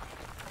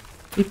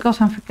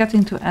because I'm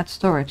forgetting to add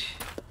storage.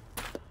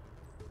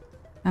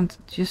 And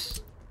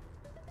just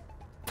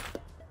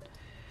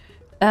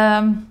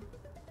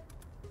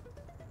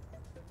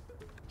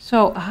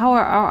so how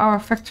are our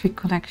factory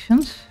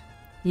connections?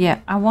 Yeah,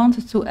 I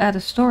wanted to add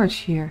a storage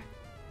here.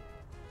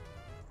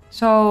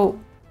 So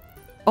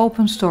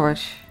open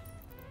storage.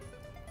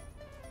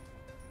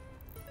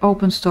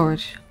 Open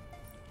storage.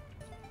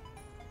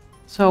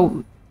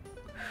 So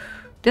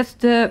that's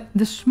the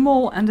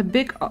small and the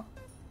big. Oh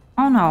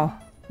no,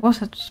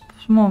 was it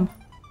small?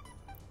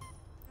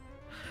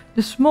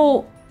 The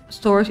small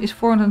storage is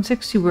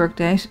 460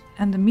 workdays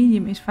and the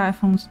medium is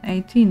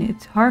 518.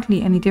 It's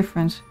hardly any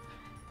difference.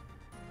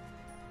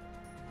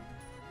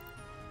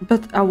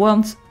 But I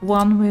want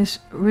one with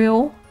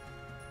real.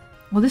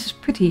 Well, this is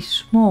pretty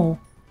small.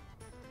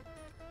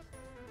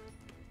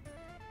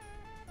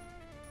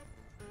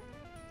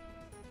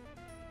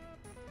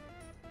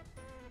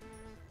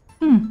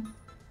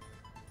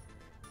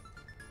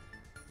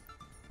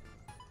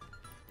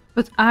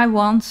 But I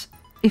want,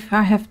 if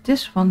I have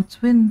this one,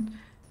 twin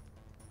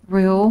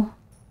rail,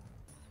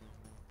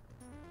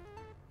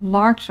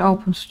 large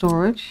open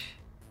storage,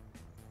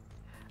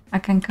 I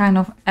can kind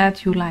of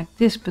add you like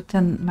this, but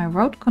then my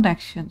road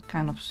connection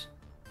kind of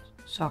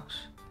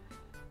sucks.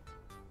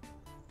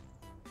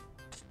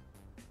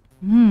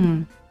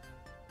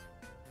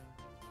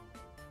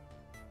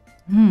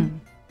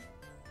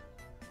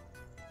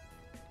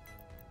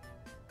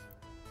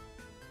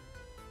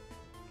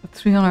 But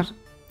 300.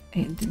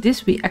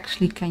 This we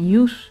actually can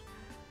use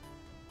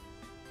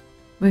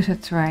with a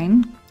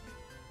train.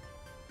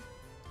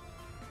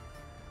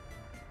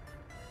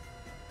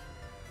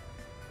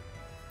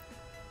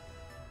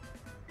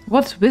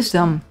 What's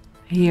wisdom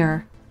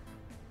here?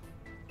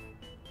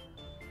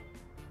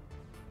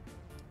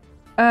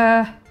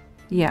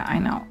 Yeah, I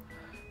know.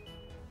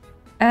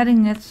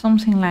 Adding it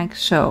something like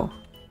so.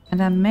 And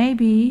then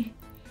maybe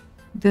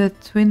the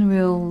twin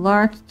wheel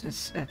large,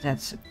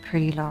 that's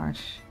pretty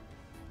large.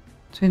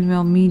 Twin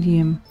wheel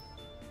medium.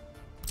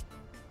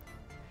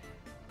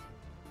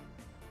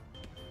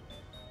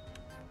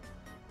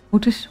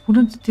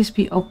 Wouldn't this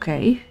be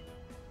okay?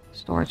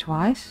 Storage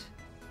wise?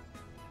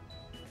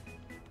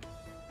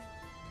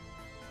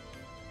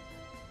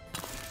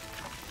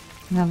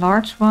 And a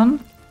large one?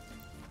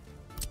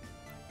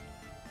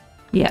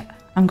 Yeah,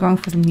 I'm going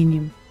for the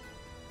medium.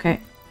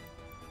 Okay.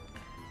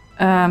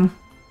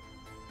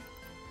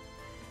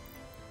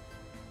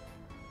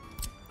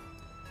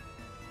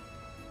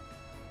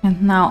 And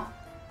now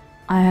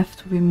I have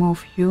to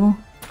remove you.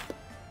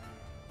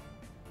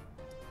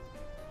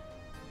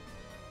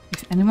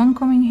 Is anyone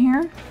coming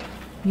here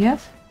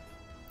yet?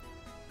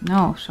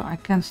 No, so I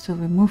can still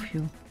remove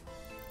you.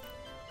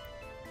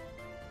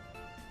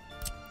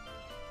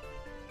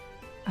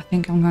 I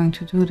think I'm going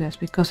to do this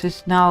because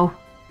it's now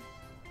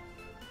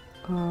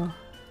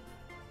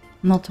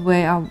not the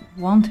way I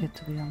want it,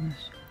 to be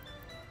honest.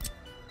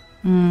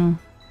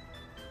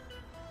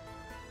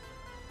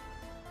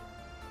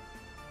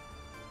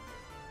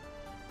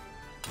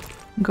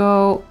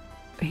 Go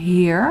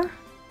here.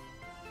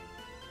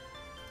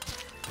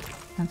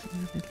 And a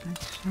little bit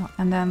like so.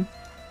 And then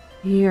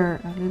here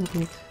a little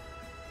bit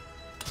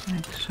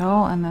like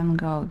so. And then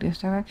go this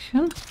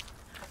direction.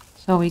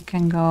 So we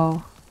can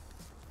go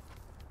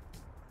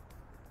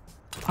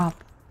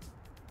up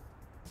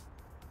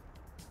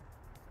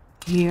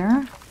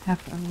here.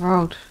 Have a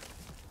road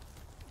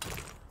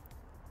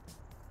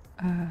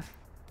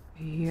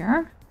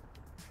here.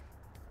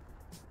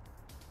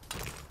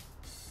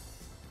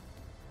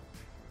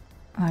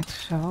 Like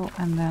so,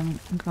 and then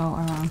go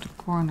around the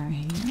corner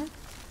here.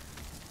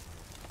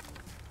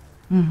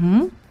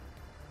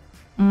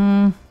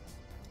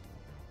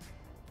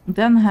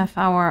 Then have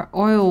our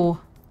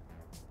oil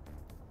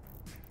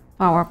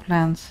power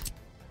plant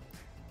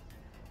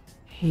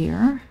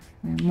here.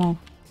 Remove,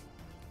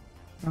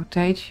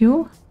 rotate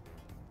you.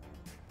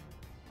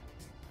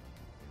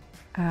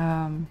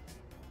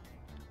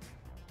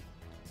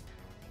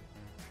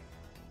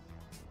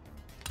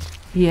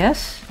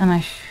 Yes, and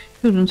I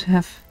shouldn't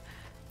have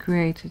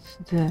created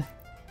the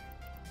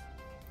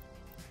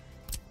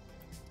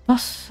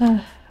bus.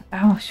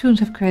 I shouldn't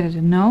have created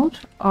a node.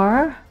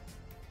 R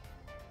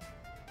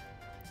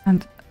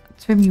and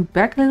trim you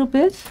back a little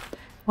bit.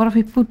 What if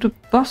we put the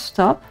bus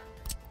stop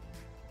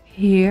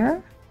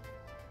here?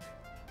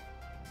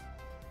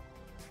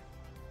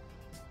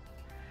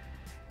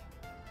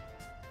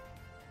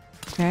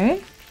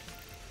 Okay,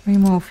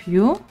 remove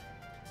you.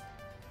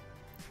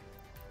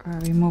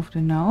 Remove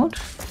the node.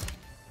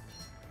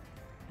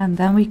 And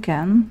then we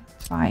can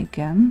try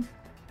again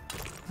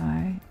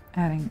by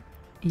adding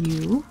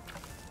you,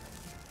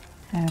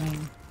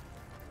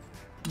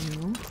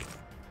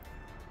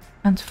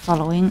 and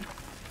following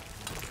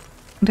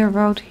the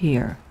road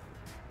here.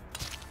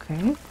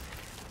 Okay.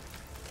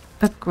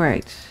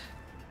 Upgrade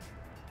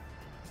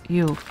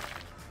you,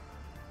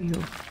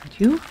 and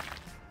you.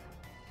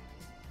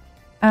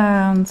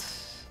 And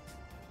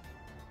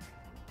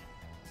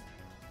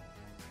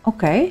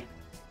okay.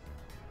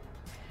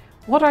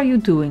 What are you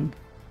doing?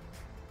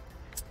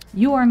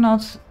 You are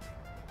not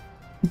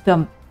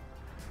do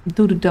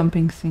the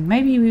dumping thing.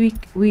 Maybe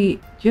we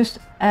just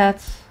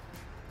add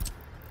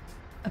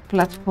a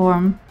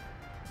platform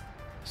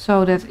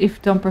so that if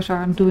dumpers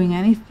aren't doing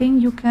anything,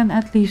 you can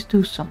at least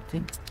do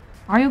something.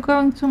 Are you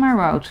going to my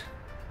road?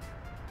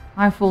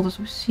 High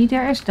voltage. See,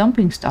 there is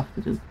dumping stuff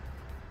to do.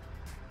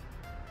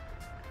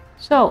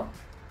 So,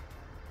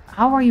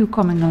 how are you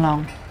coming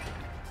along?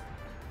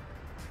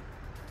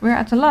 We're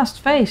at the last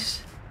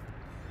phase.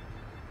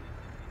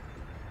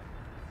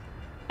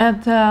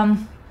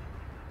 And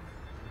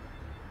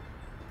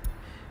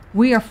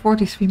we are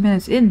 43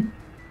 minutes in,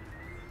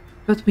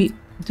 but we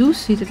do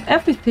see that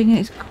everything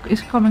is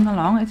coming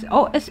along.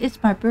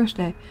 It's my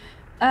birthday.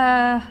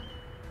 Are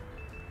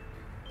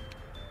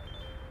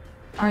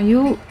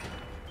you?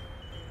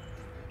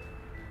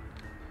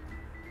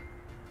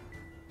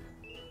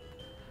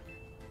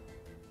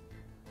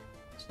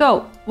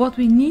 So what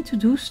we need to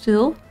do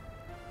still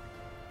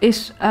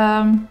is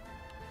plan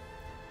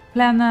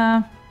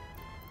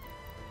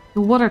the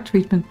water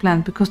treatment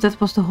plant, because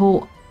that was the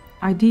whole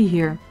idea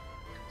here.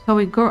 So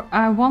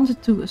I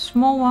wanted to a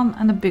small one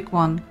and a big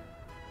one.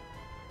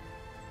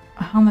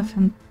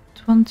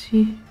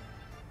 120.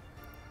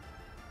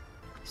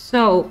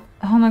 So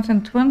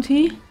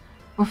 120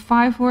 for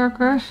 5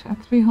 workers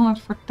and 300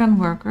 for 10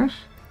 workers.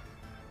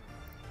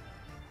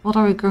 What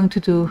are we going to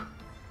do?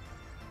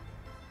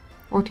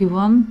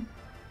 41.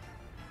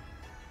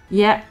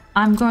 Yeah,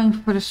 I'm going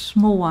for the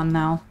small one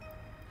now.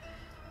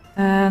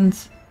 And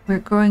we're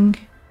going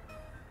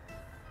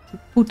to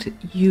put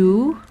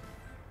you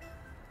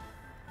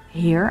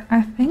here,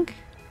 I think.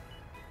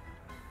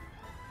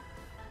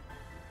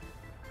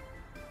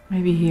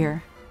 Maybe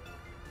here.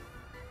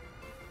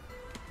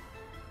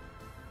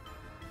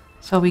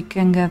 So we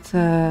can get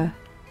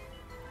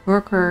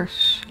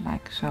workers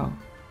like so.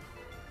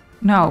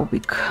 No,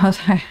 because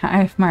I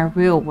have my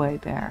railway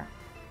there.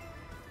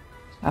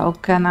 So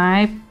can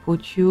I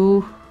put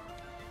you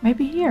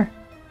maybe here?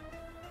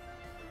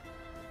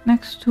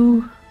 Next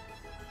to...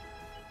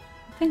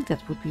 I think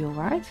that would be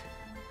alright.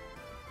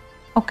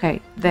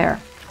 Okay, there.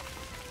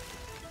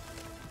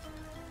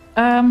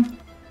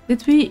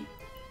 Did we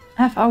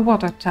have our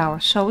water tower?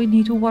 So we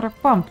need a water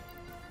pump.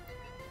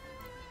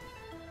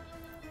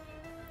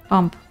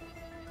 Pump.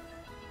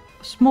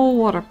 Small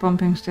water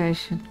pumping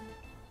station.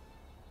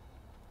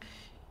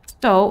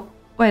 So,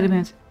 wait a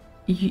minute.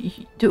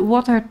 The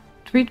water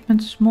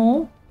treatment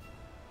small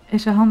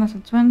is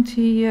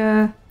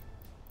 120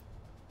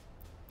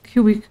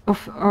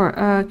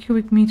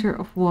 cubic meter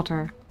of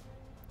water.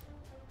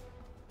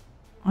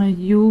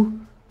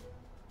 You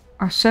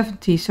are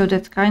 70, so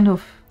that's kind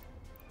of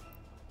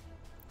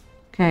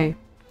okay.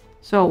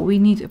 So we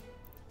need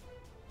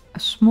a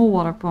small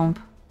water pump.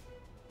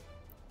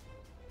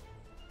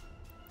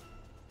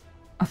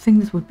 I think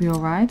this would be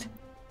alright.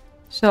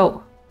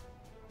 So,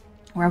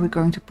 where are we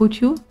going to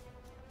put you?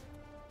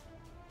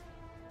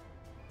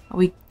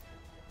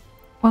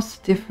 What's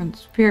the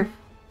difference? Here,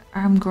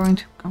 I'm going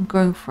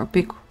for a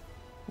big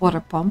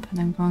water pump, and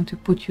I'm going to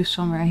put you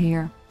somewhere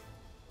here.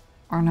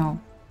 Or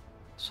no,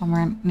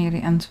 somewhere near the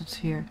entrance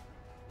here.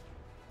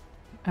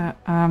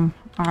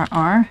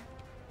 RR.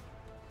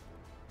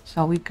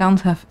 So we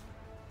can't have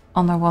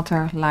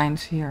underwater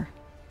lines here.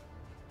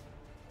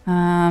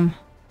 I'm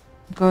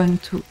going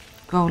to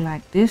go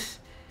like this.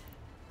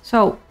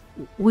 So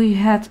we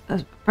had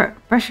a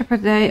pressure per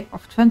day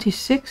of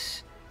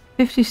 26,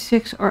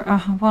 56 or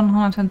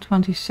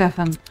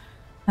 127.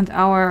 And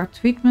our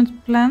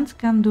treatment plant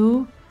can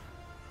do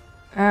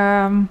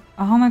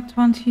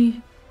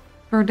 120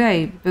 per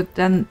day. But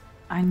then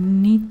I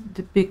need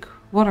the big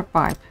water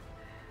pipe,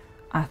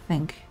 I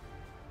think.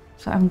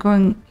 So I'm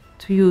going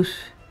to use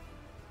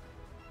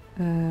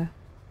the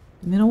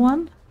middle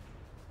one.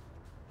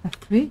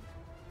 F3.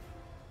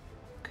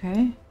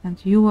 Okay, and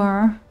you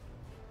are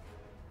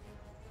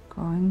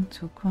going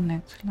to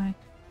connect like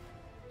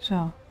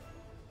so.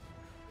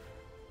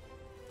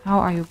 How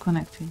are you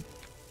connecting?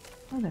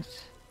 Oh,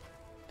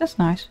 that's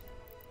nice.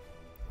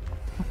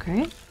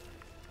 Okay.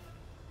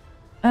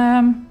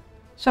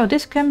 So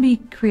this can be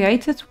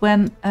created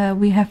when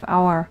we have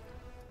our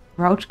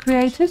road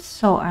created.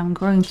 So I'm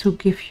going to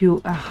give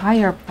you a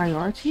higher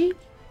priority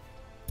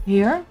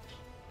here.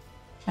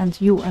 And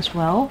you as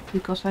well,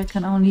 because I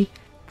can only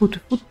put the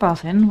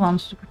footpath in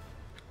once the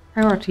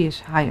priority is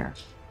higher.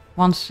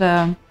 Once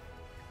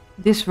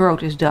this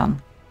road is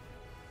done.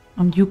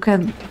 And you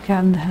can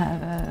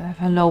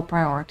have a low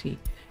priority.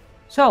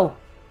 So,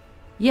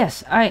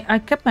 yes, I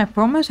kept my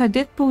promise. I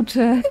did put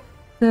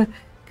the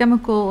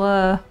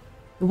chemical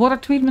water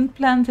treatment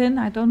plant in.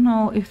 I don't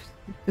know if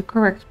the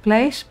correct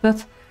place,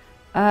 but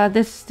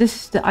this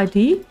is the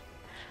idea.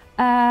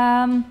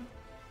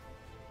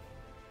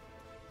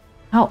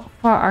 How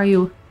far are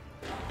you?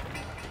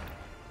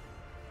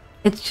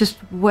 It's just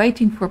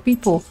waiting for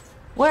people.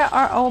 Where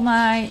are all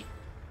my...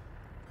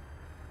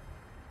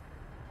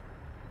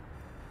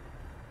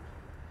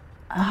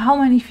 How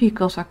many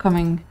vehicles are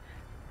coming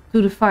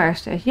to the fire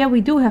station? Yeah, we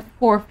do have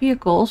 4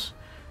 vehicles,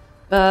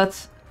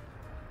 but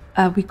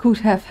we could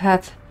have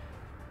had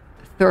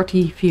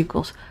 30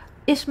 vehicles.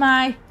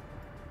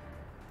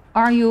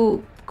 Are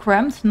you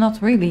cramped?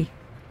 Not really.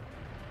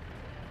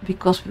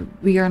 Because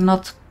we are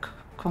not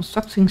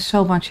constructing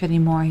so much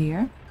anymore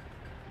here.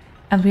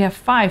 And we have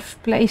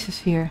 5 places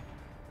here.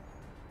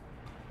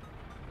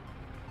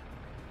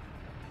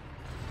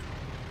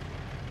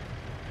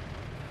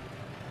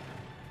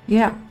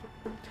 Yeah.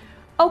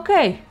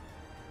 Okay.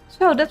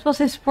 So that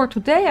was it for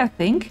today, I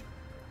think.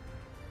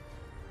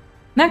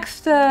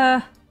 Next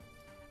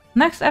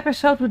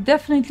episode we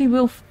definitely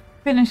will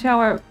finish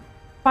our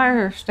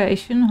fire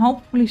station.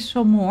 Hopefully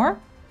some more.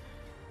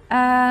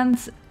 And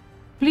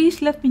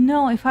please let me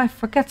know if I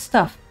forget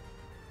stuff.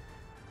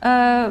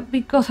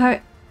 Because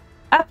I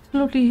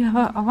absolutely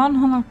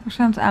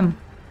 100% am.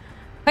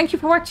 Thank you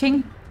for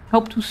watching.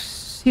 Hope to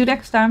see you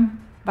next time.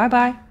 Bye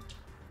bye.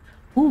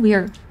 Oh, we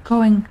are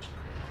going...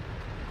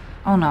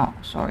 Oh no,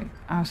 sorry.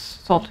 I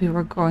thought we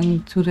were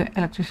going to the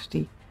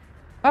electricity.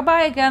 Bye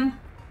bye again.